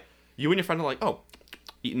sky? You and your friend are like, oh,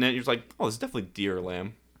 eating it. You're just like, oh, this is definitely deer or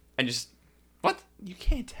lamb, and just what? You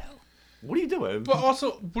can't tell. What are you doing? But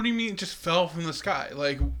also, what do you mean it just fell from the sky?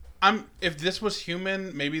 Like, if this was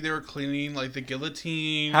human, maybe they were cleaning like the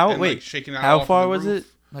guillotine. How? and, Wait. like, shaking it How off far the was roof.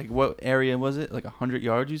 it? Like, what area was it? Like 100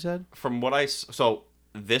 yards, you said? From what so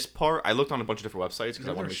this part, I looked on a bunch of different websites because I They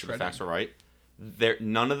want were to make sure the shredding. facts are right.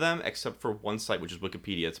 None of them except for one site, which is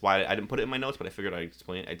Wikipedia. That's why I didn't put it in my notes, but I figured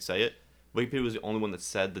I'd say it. Wikipedia was the only one that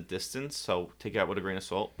said the distance, so take it out with a grain of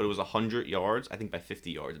salt. But it was 100 yards, I think by 50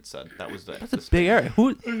 yards it said. That was the. That's a big area.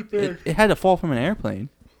 It had to fall from an airplane.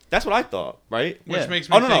 That's what I thought, right? Which Yeah. makes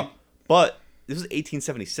me Oh no, think. no. But this was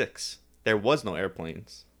 1876. There was no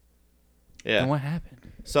airplanes. Yeah. Then what happened?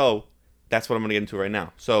 So that's what I'm gonna get into right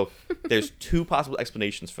now. So there's 2 possible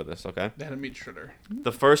explanations for this. Okay. They had a meat shredder.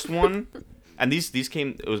 The first one, and these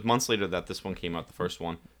came. It was months later that this one came out. The first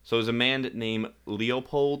one. So it was a man named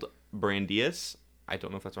Leopold Brandius. I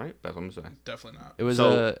don't know if that's right. But that's what I'm saying. Definitely not. It was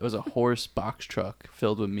So- a horse box truck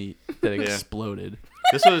filled with meat that Yeah. exploded.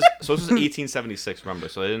 This was 1876. Remember,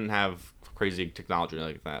 so they didn't have crazy technology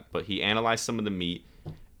like that. But he analyzed some of the meat,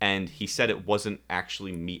 and he said it wasn't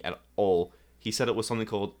actually meat at all. He said it was something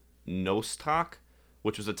called nostoc,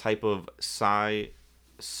 which was a type of cyanobacteria.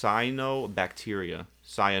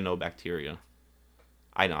 Cyanobacteria.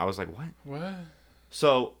 I know. I was like, what? What?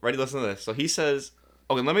 So, ready? Listen to this. So he says,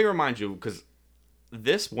 okay, let me remind you, because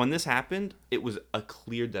when this happened, it was a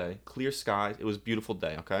clear day, clear skies. It was a beautiful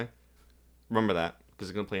day, okay? Remember that, because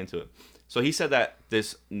it's going to play into it. So he said that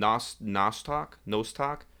this nostoc,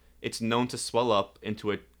 it's known to swell up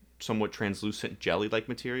into a somewhat translucent jelly-like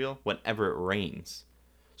material whenever it rains.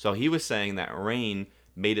 So he was saying that rain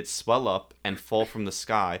made it swell up and fall from the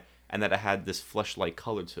sky, and that it had this flesh-like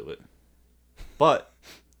color to it. But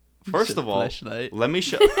first of all, Fleshlight. let me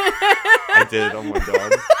show. I did. Oh my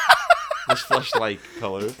god, this flesh-like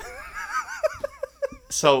color.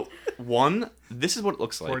 So this is what it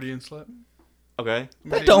looks like. Freudian slip. Okay,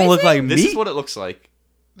 That don't look like this meat. is what it looks like.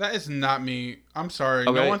 That is not meat. I'm sorry.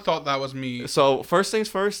 Okay. No one thought that was meat. So first things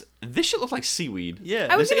first, this shit looks like seaweed. Yeah.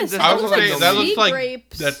 I was This gonna ain't- say, this I was looks gonna like say no that meat. looks like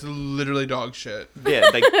grapes. that's literally dog shit. Yeah,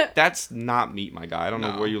 like that's not meat, my guy. I don't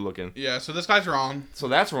know No. where you're looking. Yeah, so this guy's wrong. So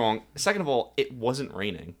that's wrong. Second of all, it wasn't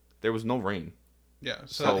raining. There was no rain. Yeah,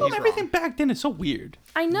 So- so Well, he's Everything wrong. back then is so weird.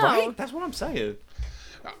 I know. Right? That's what I'm saying.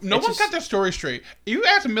 No It's one's just- got their story straight. You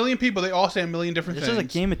ask a million people, they all say a million different It's things.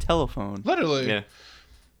 just a game of telephone. Literally. Yeah.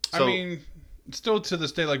 I So- mean, Still to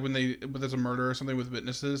this day, like when there's a murder or something with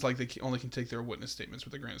witnesses, like only can take their witness statements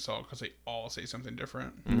with a grain of salt because they all say something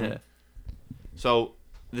different. Mhm. Yeah. So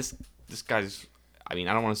this guy's. I mean,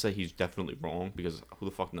 I don't want to say he's definitely wrong because who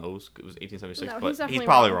the fuck knows? It was 1876, No, but he's definitely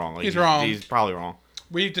probably wrong. wrong. Like, He's wrong. He's probably wrong.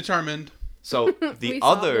 We determined. So We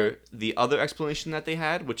solved the other explanation that they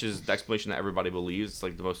had, which is the explanation that everybody believes, it's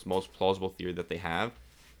like the most plausible theory that they have,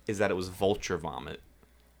 is that it was vulture vomit.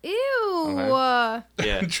 Ew. Okay.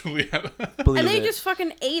 Yeah. Juliet. Believe And they it. just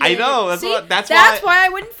fucking ate it. I know, See? that's That's why- why I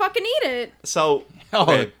wouldn't fucking eat it. So Oh,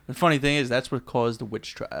 okay, the funny thing is that's what caused the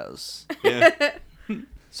witch trials. yeah.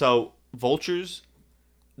 So vultures,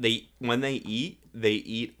 when they eat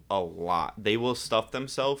a lot. They will stuff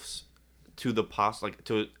themselves to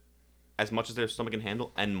to as much as their stomach can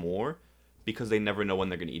handle and more, because they never know when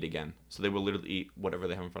they're gonna eat again. So they will literally eat whatever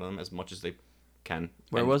they have in front of them as much as they can.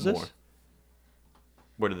 Where and was more. this?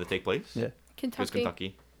 Where did it take place? Yeah. It was Kentucky.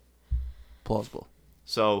 Kentucky. Plausible.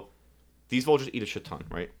 So these vultures eat a shit ton,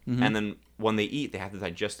 right? Mhm. And then when they eat, they have to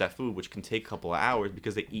digest that food, which can take a couple of hours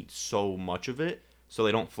because they eat so much of it, so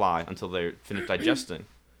they don't fly until they're finished digesting.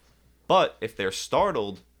 But if they're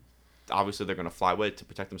startled, obviously they're going to fly away to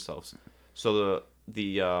protect themselves. So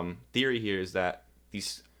the theory here is that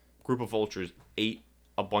these group of vultures ate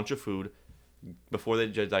a bunch of food before they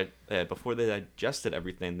digested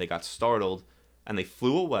everything. They got startled and they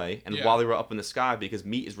flew away. And Yeah. while they were up in the sky, because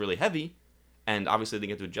meat is really heavy, and obviously they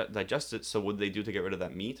get to digest it, so what did they do to get rid of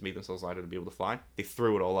that meat to make themselves lighter to be able to fly? They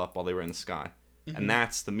threw it all up while they were in the sky, and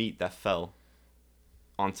that's the meat that fell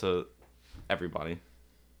onto everybody.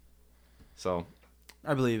 So,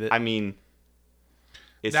 I believe it. I mean,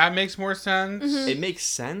 That makes more sense. it makes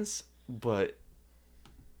sense, but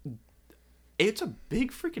it's a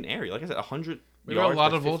big freaking area. Like I said, 100 We got a yards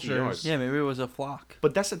lot by of 50 vultures. yards. yeah, maybe it was a flock.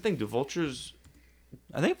 But that's the thing. Do vultures?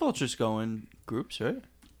 I think vultures go in groups, right?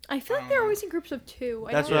 I feel like they're always in groups of two.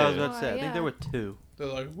 That's don't what I know was about to why, say. I think yeah. there were two. They're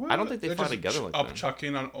like, what? I don't think they They're fly just together like up that.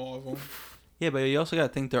 chucking on all of them. Yeah, but you also got to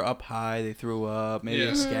think they're up high. They threw up. Maybe Yeah.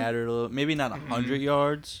 it scattered a little. Maybe not 100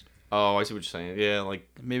 yards. Oh, I see what you're saying. Yeah, like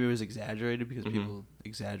Maybe it was exaggerated because people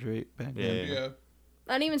exaggerate back Yeah. then. Yeah.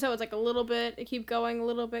 And even so, it's like a little bit. Keep going, a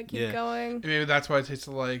little bit. Keep Yeah. going. And maybe that's why it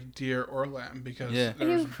tasted like deer or lamb, because Yeah.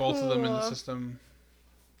 there's Ew, both of them in the cool. system.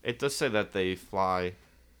 it does say that they fly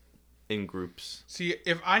in groups. See,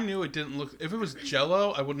 if I knew it didn't look, if it was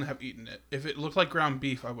Jello, I wouldn't have eaten it. If it looked like ground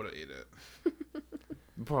beef, I would have ate it.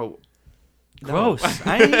 Bro, Gross.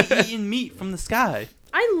 I ain't eating meat from the sky.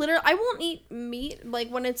 I won't eat meat like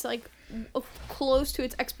when it's like close to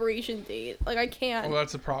its expiration date. Like I can't. Well,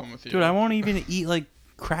 that's the problem with you. Dude, I won't even eat like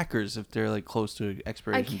crackers if they're like close to I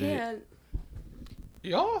expiration date. can't.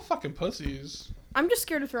 Y'all are fucking pussies. I'm just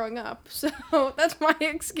scared of throwing up, so that's my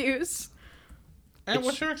excuse. And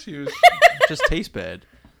what's your excuse? Just tastes bad.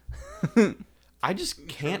 I just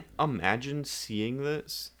can't imagine seeing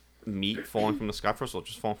this meat falling from the sky. First of all,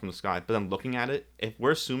 just falling from the sky. But then looking at it, if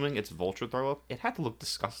we're assuming it's vulture throw up, it had to look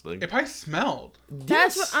disgusting. It probably smelled.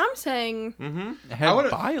 That's what I'm saying. Mm-hmm. It had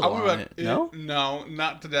would've- bile would've on been- it. No? No,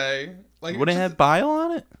 not today. Like Would it have bile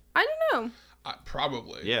on it? I don't know.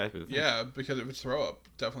 Probably. Yeah. I could think. Yeah, because if it's throw up,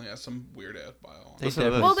 definitely has some weird ass bile on They it. Listen to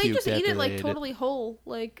definitely this. Well, they puked just eat after it like they ate totally whole.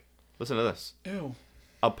 Like Listen to this. Ew.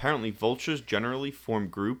 Apparently, vultures generally form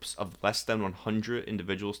groups of less than 100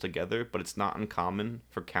 individuals together, but it's not uncommon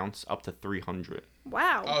for counts up to 300.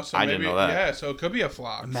 wow. Oh, so I maybe, didn't know that. Yeah, so it could be a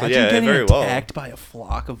flock. Imagine yeah, getting very well. attacked by a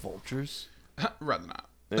flock of vultures. Rather not.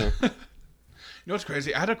 Yeah. You know what's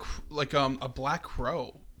crazy? I had a black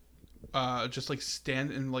crow, just like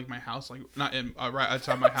stand in like my house, like not in right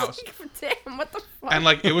outside my house, Damn, what the fuck? and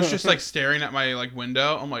like it was just like staring at my like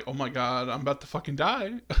window. I'm like, oh my god, I'm about to fucking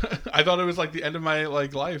die. I thought it was like the end of my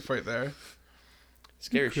like life right there.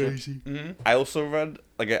 Scary shit. Mm-hmm. I also read,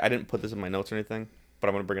 like, I didn't put this in my notes or anything, but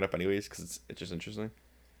I'm going to bring it up anyways because it's just interesting.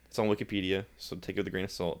 It's on Wikipedia, so take it with a grain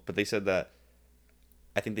of salt. But they said that,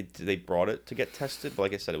 I think they brought it to get tested, but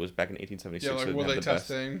like I said, it was back in 1876. Yeah, so like it were didn't they have the best.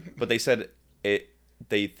 testing? But they said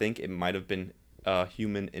they think it might have been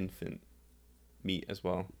human infant meat as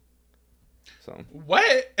well. So,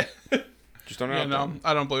 What? just don't know. Yeah, no,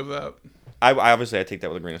 I don't believe that. I obviously I take that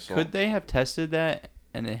with a grain of salt. Could they have tested that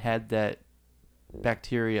and it had that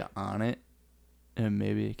bacteria on it and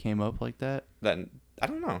maybe it came up like that? That I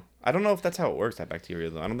don't know. I don't know if that's how it works, that bacteria,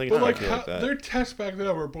 though. I don't think it's But like, bacteria like that. their tests back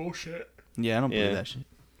then were bullshit. Yeah, I don't believe Yeah. that shit.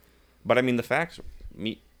 But I mean, the facts,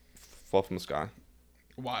 meat fall from the sky.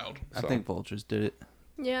 Wild. I So. think vultures did it.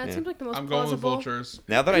 yeah, it Yeah. seems like the most I'm going with plausible. vultures.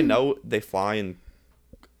 Now that I know they fly in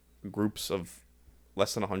groups of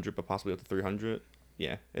less than 100, but possibly up to 300,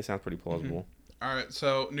 yeah, it sounds pretty plausible. All right,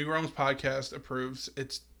 so New Rome's podcast approves.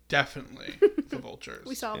 It's definitely the vultures.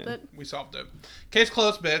 We solved it. We solved it. Case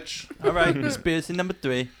closed, bitch. All right, conspiracy number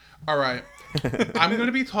 3. All right. I'm going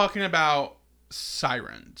to be talking about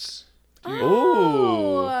sirens.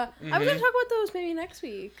 Oh, I was Mm-hmm. gonna talk about those maybe next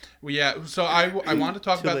week. Well, yeah, so I want to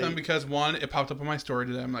talk Too about late. them because one, it popped up on my story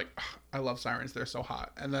today. I'm like, "Ugh, I love sirens; they're so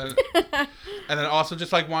hot. And then also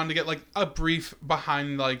just like wanted to get like a brief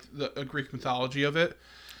behind like the Greek mythology of it.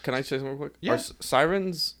 Can I say something real quick? Yeah. Are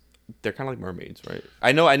sirens? They're kind of like mermaids, right?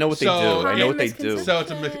 I know what they do. So- I know what they do. Misconception. So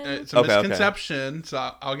it's a Okay, okay. misconception.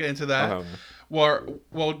 So I'll get into that. Uh-huh.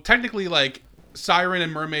 Well, technically, like siren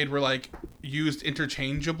and mermaid were like used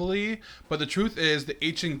interchangeably, but the truth is the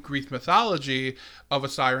ancient Greek mythology of a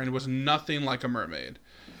siren was nothing like a mermaid.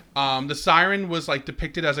 The siren was like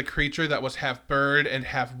depicted as a creature that was half bird and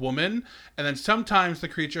half woman, and then sometimes the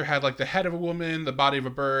creature had like the head of a woman, the body of a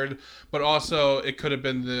bird, but also it could have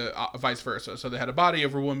been the vice versa. So they had a body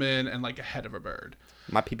of a woman and like a head of a bird.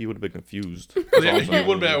 My PP would have been confused. You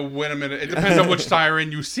would be like, wait a minute. It depends on which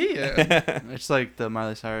siren you see it. It's like the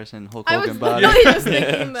Miley Cyrus and Hulk I was Hogan body. literally just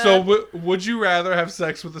thinking that. So would you rather have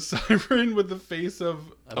sex with a siren with the face of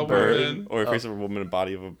a Bird, woman, or a face of a woman and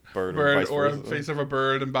body of a bird, bird, vice or a versa. face of a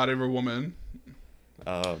bird and body of a woman?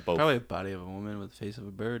 Both. Probably a body of a woman with the face of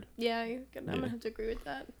a bird. Yeah, I'm gonna have to agree with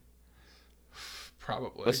that.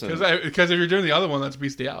 Probably. Listen. Because if you're doing the other one, that's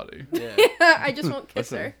bestiality. Yeah. I just won't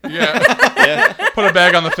kiss her. Yeah. Yeah. Put a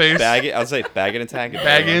bag on the face. Bag it. I'll say bag it and tag it.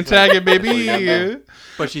 Bag it and tag it, baby.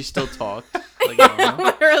 But she still talked. Like, I don't know.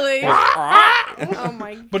 Literally. Oh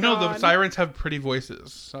my god. But no, the sirens have pretty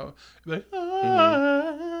voices. So, like,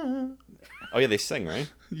 ah. Oh yeah, they sing, right?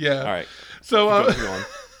 Yeah. All right. So, Keep going.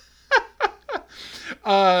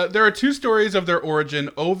 there are two stories of their origin.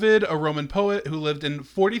 Ovid, a Roman poet who lived in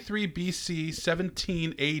 43 BC,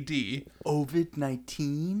 17 AD, Ovid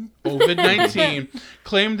 19? Ovid 19,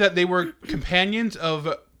 claimed that they were companions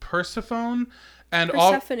of Persephone and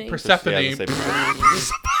Persephone. Persephone. Yeah, let's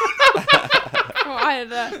say- Oh, I had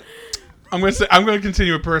that. I'm gonna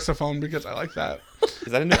continue with Persephone because I like that.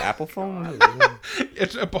 Is that a new Apple phone?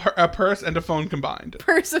 It's a purse and a phone combined.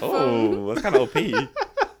 Persephone. Oh, that's kind of OP.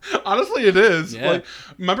 Honestly, it is. Yeah. Like,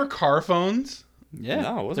 remember car phones? Yeah.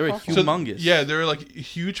 No, what's they were it called? So, humongous. yeah, they're like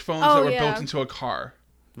huge phones Oh, that were yeah. built into a car.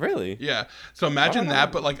 Really? Yeah. So imagine Oh.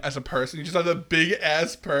 that, but like as a person, you just have a big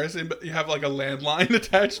ass person, but you have like a landline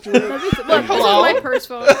attached to it. Look, this is my purse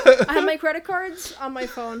phone. I have my credit cards on my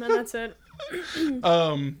phone, and that's it.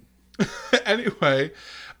 Anyway,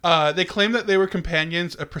 they claim that they were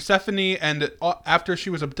companions of Persephone, and after she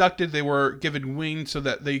was abducted, they were given wings so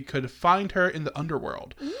that they could find her in the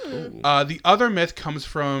underworld. The other myth comes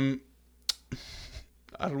from,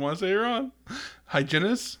 I don't want to say it wrong,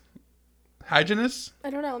 Hyginus? Hyginus? I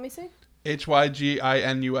don't know. Let me see.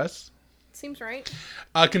 Hyginus. Seems right.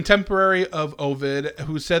 A contemporary of Ovid,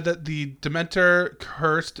 who said that the Demeter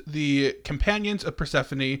cursed the companions of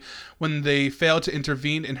Persephone when they failed to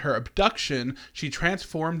intervene in her abduction. She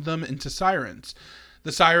transformed them into sirens.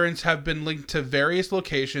 The sirens have been linked to various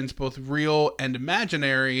locations, both real and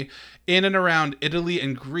imaginary, in and around Italy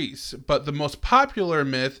and Greece. But the most popular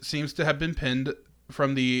myth seems to have been pinned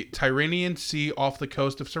from the Tyrrhenian Sea off the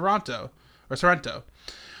coast of Sorrento.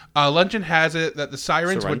 Legend has it that the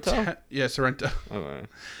sirens Sorrento? would Sorrento. Okay.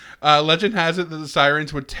 Legend has it that the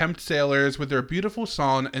sirens would tempt sailors with their beautiful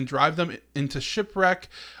song and drive them into shipwreck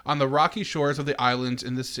on the rocky shores of the islands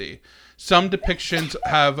in the sea. Some depictions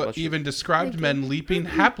have even described men leaping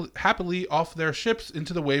happily off their ships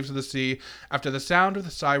into the waves of the sea after the sound of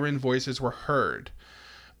the siren voices were heard.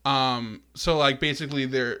 So like basically,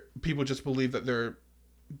 people just believe that they're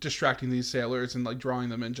distracting these sailors and like drawing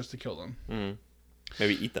them in just to kill them.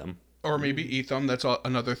 Maybe eat them. Or maybe eat them. That's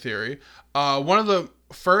another theory. One of the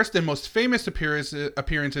first and most famous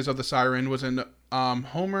appearances of the siren was in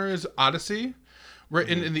Homer's Odyssey,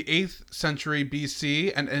 written in the 8th century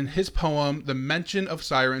BC. And in his poem, the mention of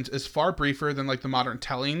sirens is far briefer than like the modern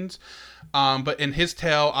tellings. But in his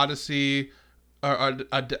tale, Odysseus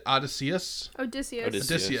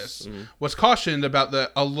was cautioned about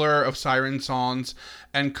the allure of siren songs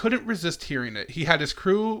and couldn't resist hearing it. He had his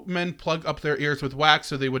crewmen plug up their ears with wax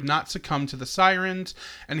so they would not succumb to the sirens,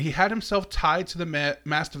 and he had himself tied to the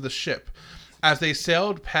mast of the ship. As they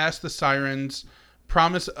sailed past the sirens,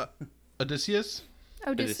 promised Odysseus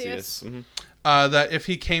Mm-hmm. That if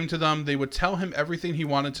he came to them, they would tell him everything he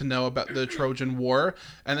wanted to know about the Trojan War,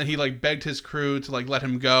 and then he like begged his crew to like let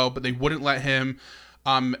him go, but they wouldn't let him.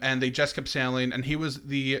 And they just kept sailing, and he was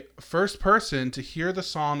the first person to hear the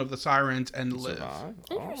song of the sirens and live.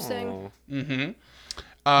 Interesting. Mm-hmm.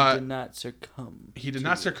 He did not succumb. He did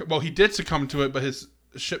not succumb. Well, he did succumb to it, but his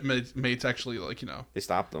shipmates actually They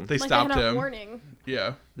stopped them. they Like stopped they had a him. warning.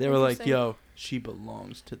 Yeah. They were like, Interesting. "Yo, she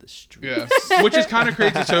belongs to the Yeah, streets." which is kind of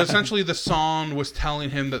crazy. So essentially, the song was telling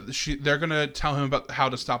him that they're gonna tell him about how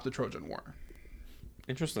to stop the Trojan War.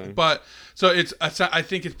 Interesting. But so I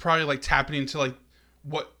think it's probably like tapping into like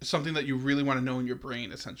something that you really want to know in your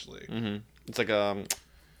brain, essentially. Mm-hmm. It's like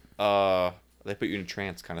they put you in a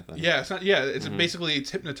trance kind of thing. Yeah, it's basically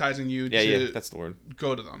it's hypnotizing you to that's the word.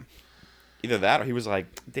 go to them. Either that or he was like,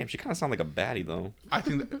 damn, she kind of sounds like a baddie though. I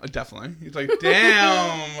think definitely. He's like,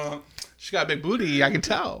 damn, she got a big booty. I can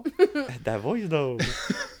tell. That voice though.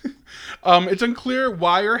 It's unclear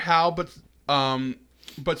why or how,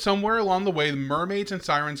 but somewhere along the way, the mermaids and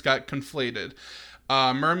sirens got conflated.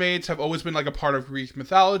 Mermaids have always been like a part of Greek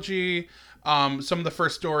mythology. Some of the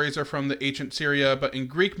first stories are from the ancient Syria, but in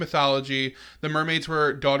Greek mythology, the mermaids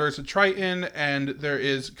were daughters of Triton, and there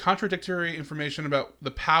is contradictory information about the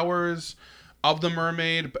powers of the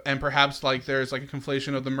mermaid, and perhaps like there's like a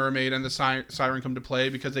conflation of the mermaid and the siren come to play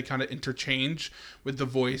because they kind of interchange with the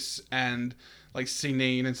voice and like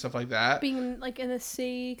singing and stuff like that. Being like in the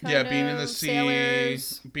sea, Being in the sea,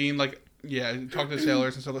 sailors. being like talking to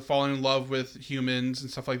sailors and stuff, like falling in love with humans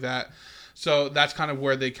and stuff like that. So that's kind of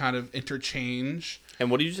where they kind of interchange.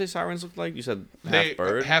 And what did you say sirens look like? You said Half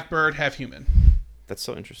bird, half human. That's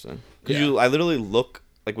so interesting. Because I literally look,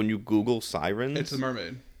 like when you Google sirens. It's a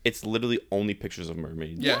mermaid. It's literally only pictures of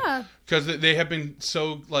mermaids. Yeah. Because they have been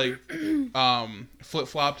so like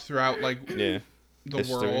flip-flopped throughout like the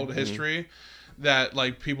history. That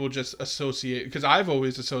like people just associate, because I've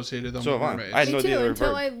always associated them with mermaids. I had no Me idea too, they were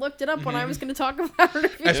until I looked it up when I was going to talk about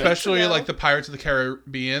it. Especially like the Pirates of the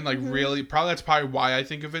Caribbean, like really, that's probably why I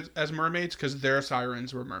think of it as mermaids, because their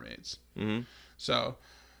sirens were mermaids. Mm-hmm. So,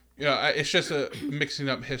 it's just a mixing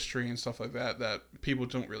up history and stuff like that people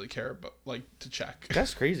don't really care about, like to check.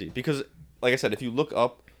 That's crazy because, like I said, if you look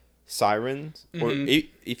up sirens, or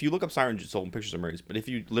if you look up sirens, it's all pictures of mermaids. But if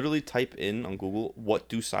you literally type in on Google, what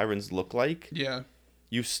do sirens look like? Yeah.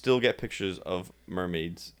 You still get pictures of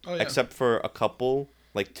mermaids. Oh, yeah. Except for a couple,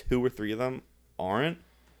 like 2 or 3 of them aren't.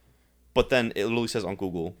 But then it literally says on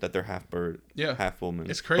Google that they're half bird, half woman.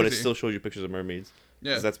 It's crazy. But it still shows you pictures of mermaids.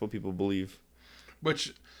 Yeah. Because that's what people believe.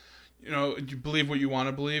 Which, you believe what you want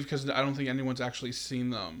to believe, because I don't think anyone's actually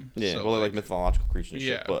seen them. Yeah, so, well, like mythological creatures and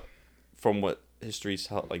yeah. shit. But from what history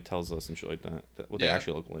tells us and shit like that what they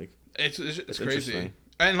actually look like. It's crazy.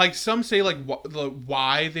 And like some say like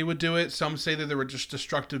why they would do it. Some say that they were just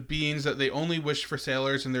destructive beings, that they only wished for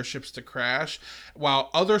sailors and their ships to crash, while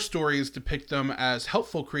other stories depict them as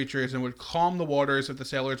helpful creatures and would calm the waters if the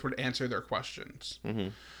sailors would answer their questions. Mm-hmm.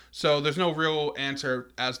 So there's no real answer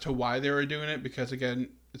as to why they were doing it, because again,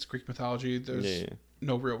 it's Greek mythology. There's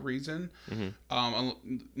no real reason. Mm-hmm.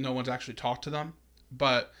 No one's actually talked to them,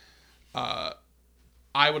 but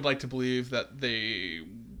I would like to believe that they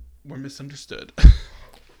were misunderstood.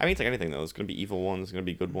 I mean, it's like anything, though. There's going to be evil ones, there's going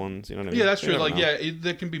to be good ones. You know what I mean? Yeah, that's true. Like,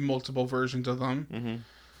 there can be multiple versions of them.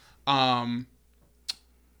 Mm-hmm.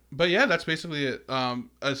 But yeah, that's basically it.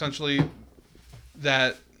 Essentially,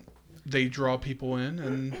 that they draw people in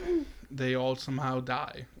and they all somehow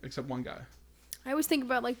die, except one guy. I always think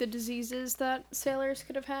about like the diseases that sailors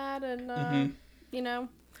could have had, and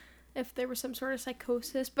if there was some sort of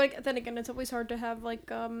psychosis. But then again, it's always hard to have like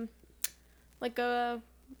a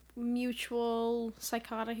mutual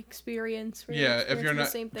psychotic experience. Where if you're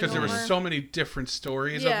not, because there were so many different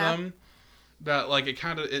stories of them that like it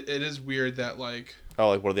kind of it is weird that like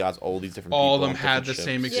like what are the odds all these different all people of them had the ships.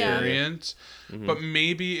 same experience, but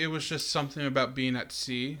maybe it was just something about being at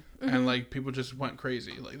sea and like people just went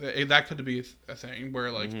crazy. Like that could be a thing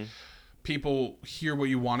where like people hear what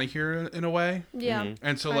you want to hear in a way. Yeah.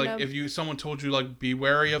 And so like if someone told you like be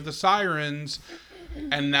wary of the sirens,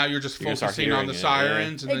 and now you're just focusing on the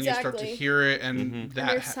sirens, and then you start to hear it, and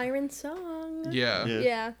that their siren song.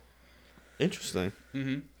 Yeah. Interesting.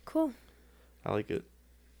 Cool. I like it.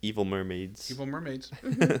 Evil mermaids. Evil mermaids.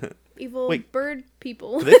 Evil bird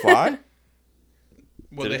people. Do they fly?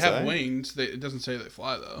 Well, they have wings. It doesn't say they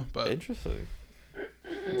fly though. But interesting.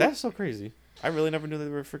 That's so crazy. I really never knew they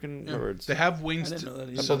were freaking birds. They have wings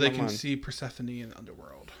so they can see Persephone in the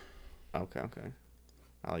underworld. Okay.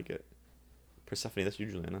 I like it. Persephone, that's you,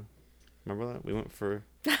 Juliana. Remember that? We went for...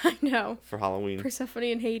 I know. For Halloween. Persephone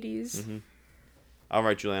and Hades. All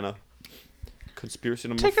right, Juliana. Conspiracy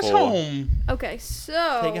number 4. Take us home. Okay,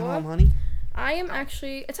 so... Take it home, honey. I am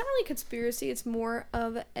actually... It's not really a conspiracy. It's more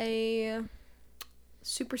of a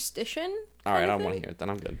superstition. All right, I don't want to hear it. Then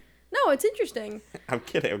I'm good. No, it's interesting. I'm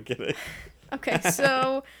kidding. Okay,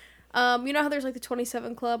 so... you know how there's like the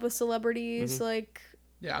 27 Club with celebrities, like...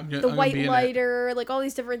 Yeah, I'm the gonna white be in it. lighter, like all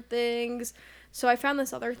these different things. So I found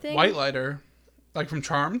this other thing. White lighter, like from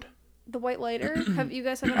Charmed. The white lighter. Have you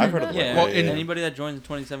guys ever I've heard heard of of that? the Yeah, Well, Well, in- anybody that joins the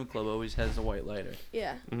 27 Club always has a white lighter.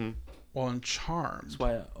 Yeah. Well, in Charmed. That's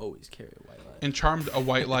why I always carry a white lighter. In Charmed, a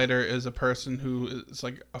white lighter is a person who is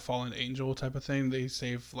like a fallen angel type of thing. They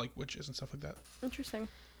save like witches and stuff like that. Interesting.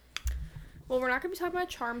 Well, we're not going to be talking about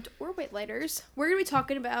Charmed or white lighters. We're going to be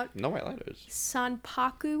talking about No white lighters.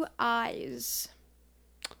 Sanpaku eyes.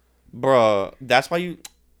 Bruh, that's why you...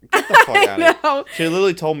 Get the fuck out of here. No. She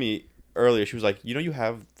literally told me earlier, she was like, you know you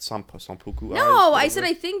have Sanpaku eyes? No, I whatever?" said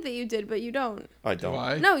I think that you did, but you don't. I Do don't.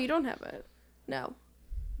 I? No, you don't have it. No.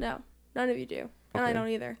 No. None of you do. And I Okay. don't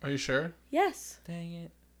either. Are you sure? Yes. Dang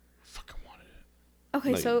it. Fucking wanted it.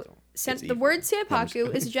 Okay, No, you so don't. It's the evil. word No, I'm just Sanpaku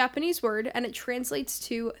kidding. is a Japanese word, and it translates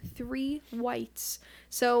to 3 whites.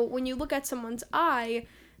 So when you look at someone's eye,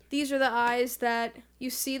 these are the eyes that you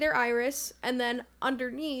see their iris, and then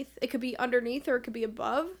underneath, it could be underneath or it could be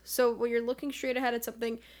above. So when you're looking straight ahead at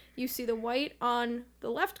something, you see the white on the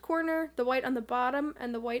left corner, the white on the bottom,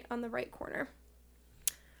 and the white on the right corner.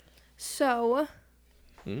 So,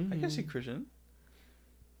 Mm. I can see Christian.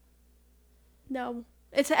 no.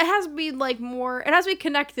 It has to be like more, it has to be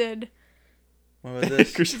connected. What about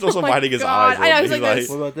this? Christian's also Oh my minding his God. eyes. I know, up. he's like this.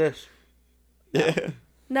 What about this? Yeah.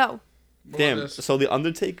 No. What Damn. about this? So the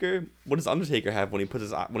Undertaker, what does Undertaker have when he puts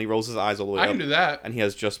his when he rolls his eyes all the way I up? can do that. And he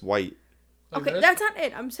has just white. Like Okay, this? that's not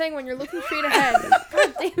it. I'm saying when you're looking straight ahead.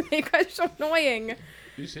 God damn it, you guys are so annoying.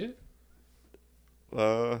 Do you see it?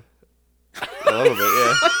 A little bit,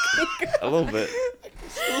 yeah. A little bit.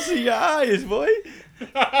 Still see your eyes, boy.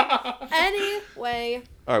 Anyway,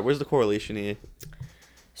 All right, where's the correlation here?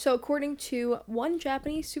 so according to one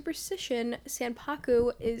Japanese superstition,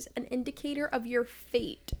 Sanpaku is an indicator of your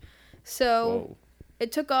fate. So Whoa.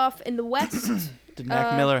 it took off in the West. Did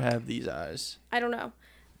Mac Uh, Miller have these eyes? I don't know.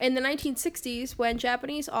 In the 1960s, when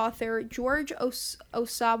Japanese author George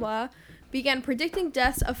Osawa began predicting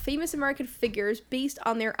deaths of famous American figures based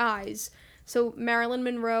on their eyes. So Marilyn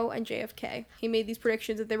Monroe and JFK. He made these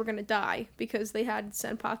predictions that they were going to die because they had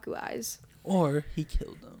Sanpaku eyes. Or he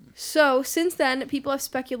killed them. So since then, people have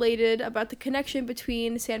speculated about the connection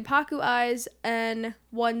between Sanpaku eyes and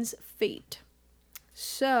one's fate.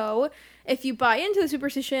 So if you buy into the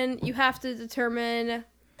superstition, you have to determine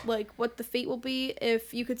like what the fate will be,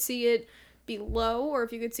 if you could see it below or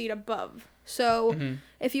if you could see it above. So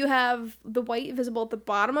if you have the white visible at the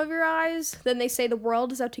bottom of your eyes, then they say the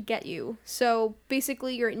world is out to get you. So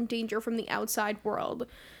basically you're in danger from the outside world.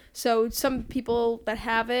 So some people that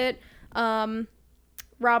have it,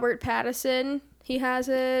 Robert Pattinson, he has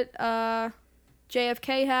it,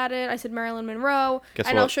 JFK had it, I said Marilyn Monroe, Guess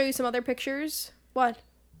and I'll what? show you some other pictures. What?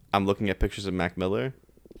 I'm looking at pictures of Mac Miller,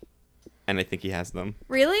 and I think he has them.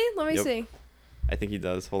 Really? Let me Yep. see. I think he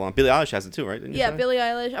does. Hold on. Billie Eilish has it too, right? Didn't you Yeah, say? Billie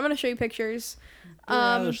Eilish. I'm gonna show you pictures. She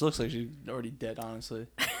looks like she's already dead, honestly.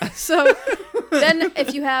 So then,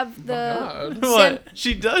 if you have the God. What?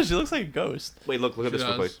 She does. She looks like a ghost. Wait, look at She this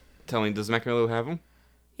real quick. does. Tell me, does Mac Miller have them?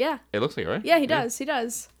 yeah, It looks like it, right? yeah, he does. He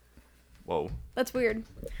does. Whoa. That's weird.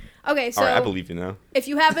 Okay, so All right, I believe you now. if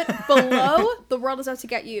you have it below, the world is out to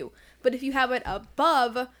get you. But if you have it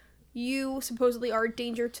above, you supposedly are a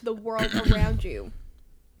danger to the world around you.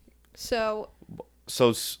 So,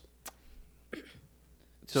 So So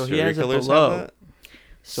he serial has it killers have below. that?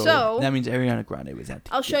 so that means Ariana Grande was out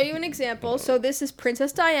to I'll show you an example. So this is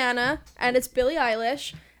Princess Diana, and it's Billie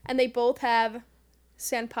Eilish, and they both have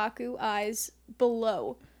Sanpaku eyes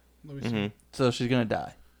below. Let me see. Mm-hmm. So she's gonna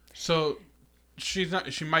die. So she's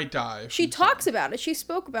not. She might die. She talks about it. She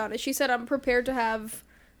spoke about it. She said, "I'm prepared to have."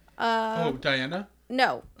 Oh, Diana.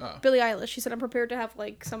 No, Oh. Billie Eilish. She said, "I'm prepared to have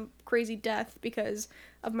like some crazy death because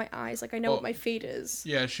of my eyes. Like I know Oh. what my fate is."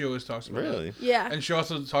 Yeah, she always talks about Really? it. Yeah. And she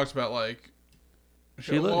also talks about like.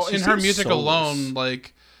 She in her seems music soulless. alone,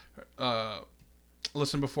 like,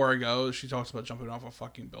 listen before I go. She talks about jumping off a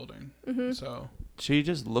fucking building. Mm-hmm. So She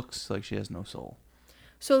just looks like she has no soul.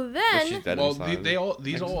 So But then, she's dead well, inside.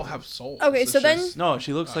 these all have souls. Okay, It's so then- just- No,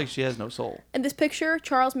 she looks like she has no soul. in this picture,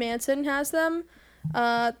 Charles Manson has them.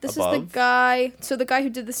 This is the Above? guy. So the guy who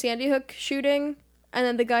did the Sandy Hook shooting, and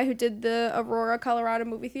then the guy who did the Aurora, Colorado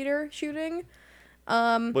movie theater shooting.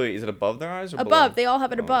 Wait, is it above their eyes or Above, below? they all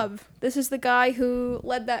have it Oh. above. This is the guy who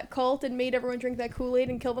led that cult and made everyone drink that Kool-Aid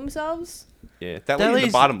and kill themselves. Yeah, that That lady in the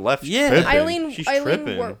lady's- bottom left. yeah. Tripping. Eileen She's Eileen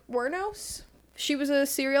tripping. Wuornos. She was a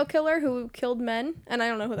serial killer who killed men, and I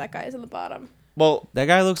don't know who that guy is at the bottom. Well, That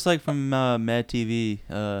guy looks like from Mad TV.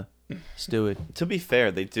 Stewie. to be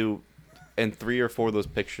fair, they do, in 3 or 4 of those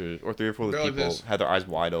pictures, or 3 or 4 of those They're like people this. had their eyes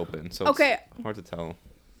wide open. So Okay. it's hard to tell.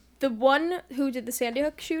 The one who did the Sandy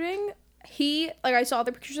Hook shooting, I saw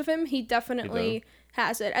the pictures of him. He definitely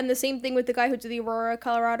has it. And the same thing with the guy who did the Aurora,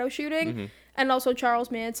 Colorado shooting, and also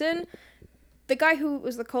Charles Manson. The guy who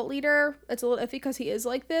was the cult leader, it's a little iffy because he is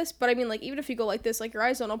like this. But I mean, like, even if you go like this, like, your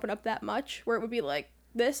eyes don't open up that much, where it would be like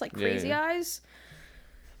this, like crazy eyes.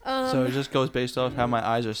 So it just goes based off how my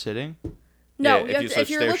eyes are sitting? No, Yeah, if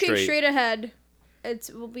you're looking straight ahead, it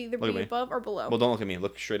will be either be above or below. Well, don't look at me.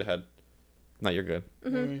 Look straight ahead. No, you're good.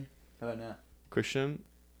 Mm-hmm. How about now? Christian?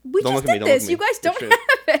 We Don't just look at me, did don't look this. at You me. guys don't Look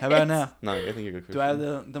have it. How about now? No, I think you're good, Christian. Do I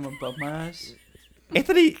have them above my eyes?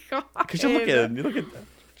 Anthony! God. Christian, look at him. You look at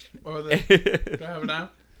Or do I have it now?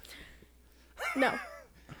 No.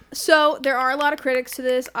 So there are a lot of critics to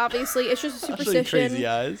this. Obviously, it's just a superstition. Crazy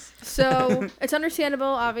eyes. So it's understandable.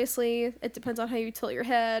 Obviously, it depends on how you tilt your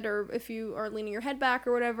head or if you are leaning your head back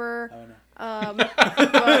or whatever.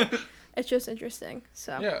 But it's just interesting.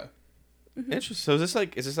 So Yeah. Interesting. So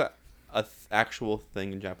is this a actual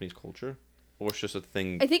thing in Japanese culture? Or it's just a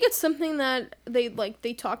thing? I think it's something that they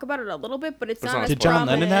talk about it a little bit, but it's not as Did John Lennon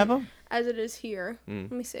prominent have them? as it is here.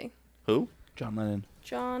 Let me see. Who? John Lennon.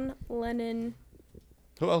 John Lennon.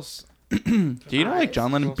 Who else? Do you know, like, Eyes.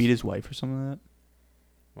 John Lennon beat his wife or something like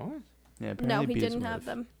that? What? Yeah, apparently No, he beat his didn't have wife.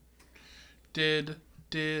 them. Did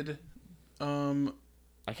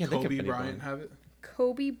I can't think of Kobe anybody. Bryant have it?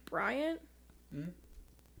 Kobe Bryant.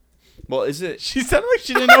 Well, is it? She sounded like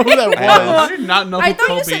she didn't know who that was. I did not know I who thought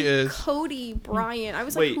you Kobe said is. Cody Bryant. I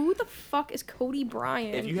was Wait. like, who the fuck is Cody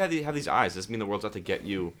Bryant? If you have these eyes, does this mean the world's out to get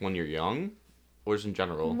you when you're young, or just in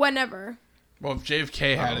general? Whenever. Well, if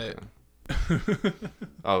JFK had okay. it.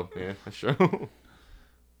 Oh yeah, that's true.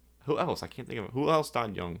 Who else? I can't think of it. Who else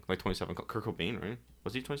died young? Like 27. Kurt Cobain, right?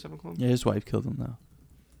 Was he 27? Club? Yeah, his wife killed him, though.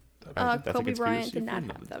 That's a Kobe Bryant conspiracy did not for have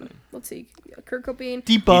another them. thing. Let's see. Kurt Cobain.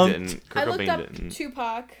 He Debunked. didn't. Kurt I looked Cobain up didn't.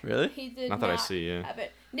 Tupac. Really? He did Not that I see, yeah. have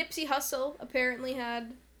it. Nipsey Hussle apparently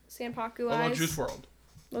had Sanpaku What about eyes. Juice WRLD?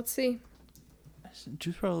 Let's see.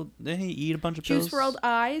 Juice WRLD, didn't he eat a bunch of Juice pills? WRLD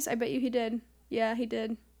eyes. I bet you he did. Yeah, he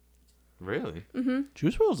did. Really? Mm-hmm.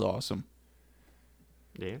 Juice WRLD's awesome.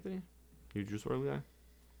 Yeah, Anthony? You Juice WRLD guy?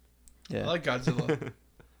 Yeah. I like Godzilla.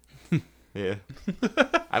 Yeah.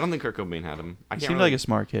 I don't think Kurt Cobain had him. I He can't seemed really... like a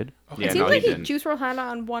smart kid. Okay. Yeah, it seems no, like he didn't. Juice WRLD had it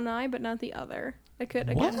on one eye, but not the other. It could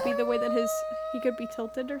again be the way that he could be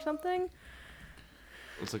tilted or something.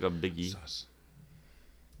 It's like a biggie. Sus.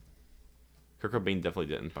 Kurt Cobain definitely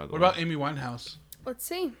didn't, by the What way. about Amy Winehouse? Let's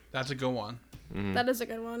see. That's a good one. Mhm. That is a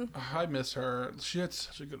good one. I miss her. She had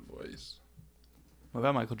such a good voice. What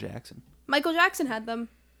about Michael Jackson? Michael Jackson had them.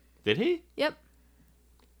 Did he? Yep.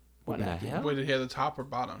 What the back. hell? Wait, did he have the top or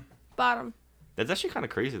bottom? Bottom. That's actually kind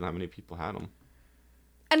of crazy that how many people had them.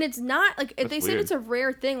 And it's not like That's they said weird. it's a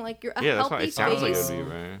rare thing. Like you're a Yeah, that's healthy why it sounds like it face, would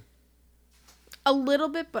be, right? a little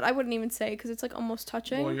bit, but I wouldn't even say because it's like almost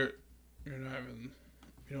touching. Well, you're not having.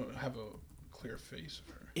 You don't have a clear face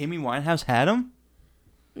of her. Amy Winehouse had him?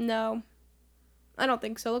 No, I don't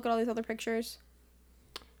think so. Look at all these other pictures.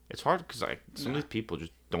 It's hard because some of these people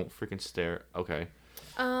just don't freaking stare. Okay.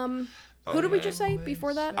 Who did we just say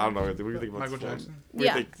before that? I don't know. What do you think about Michael this one? Jackson? What do you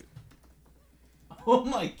Yeah. think? Oh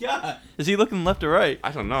my god. Is he looking left or right?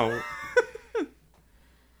 I don't know.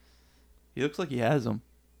 He looks like he has them.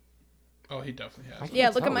 Oh, he definitely has. I Them. Yeah,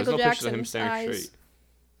 can't look at tell. There's Michael no pictures of him Jackson's staring eyes. straight.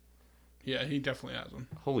 Yeah, he definitely has them.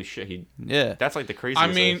 Holy shit! Yeah. That's like the craziest.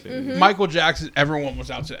 I mean, I've seen. Mm-hmm. Michael Jackson. Everyone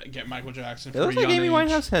was out to get Michael Jackson. It For looks a like young Amy age.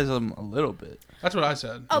 Winehouse has them a little bit. That's what I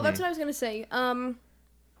said. Oh, that's what I was gonna say. And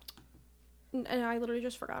I literally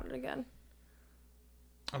just forgot it again.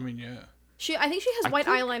 I mean, yeah. I think she has I white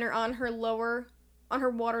think- eyeliner on her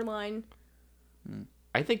waterline.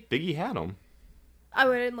 I think Biggie had him. I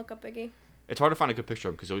didn't look up Biggie. It's hard to find a good picture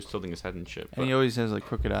of him because he's always tilting his head and shit. And but- he always has like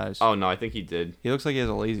crooked eyes. Oh no, I think he did. He looks like he has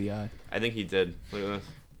a lazy eye. I think he did. Look at this.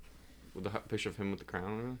 With the picture of him with the crown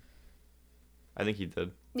on it. I think he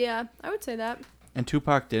did. Yeah, I would say that. And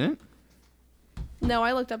Tupac didn't? No,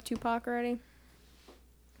 I looked up Tupac already.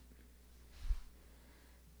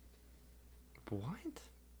 What?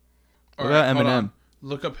 All What about hold Eminem? on.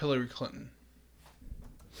 Look up Hillary Clinton.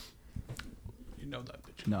 You know that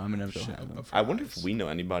bitch. No, Eminem don't Shit have them. above her I wonder if eyes. we know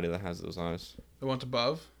anybody that has those eyes. The ones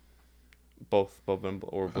above. Both and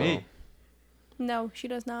or below. Me. No, she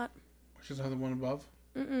does not. She doesn't have the one above.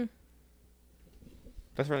 Mm-mm.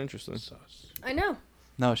 That's very interesting. Sus. I know.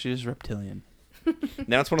 No, she's reptilian.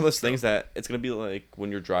 Now it's one of those things that it's gonna be like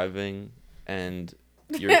when you're driving and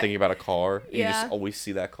you're thinking about a car. And You Yeah. just always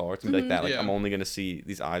see that car. It's gonna be like that. Like Yeah. I'm only gonna see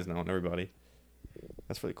these eyes now on everybody.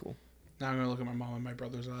 That's really cool. Now I'm gonna look at my mom and my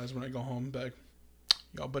brother's eyes when I go home. And be like,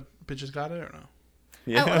 y'all, but bitches got it or no?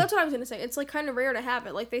 Yeah. That's what I was gonna say. It's like kind of rare to have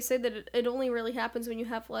it. Like they say that it only really happens when you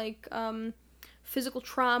have like physical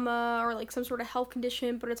trauma or like some sort of health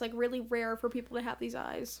condition, but it's like really rare for people to have these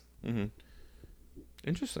eyes. Mm-hmm.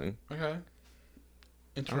 Interesting. Okay.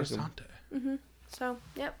 Interessante. So,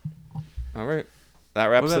 yep. All right. That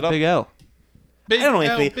wraps What it about up. Big L? Big I don't know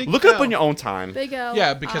L, anything. Big Look it up L. on your own time. Big L.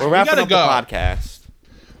 Yeah, because We're we wrapping gotta up go. the podcast.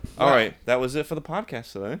 All Wow. right. That was it for the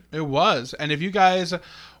podcast today. It was. And if you guys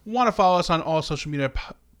want to follow us on all social media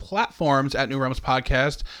platforms at New Realms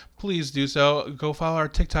Podcast, please do so. Go follow our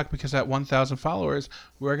TikTok because at 1,000 followers,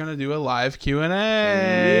 we're going to do a live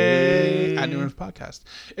Q&A at New Realms Podcast.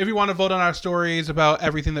 If you want to vote on our stories about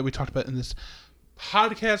everything that we talked about in this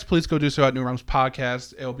podcast, please go do so at New Realms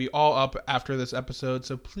Podcast. It'll be all up after this episode,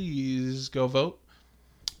 so please go vote.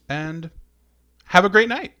 And have a great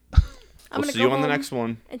night. I'm We'll gonna see go you on the home next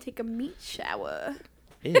one. and take a meat shower.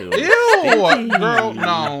 Ew. Ew, girl,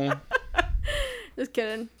 no. Just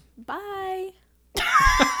kidding. Bye.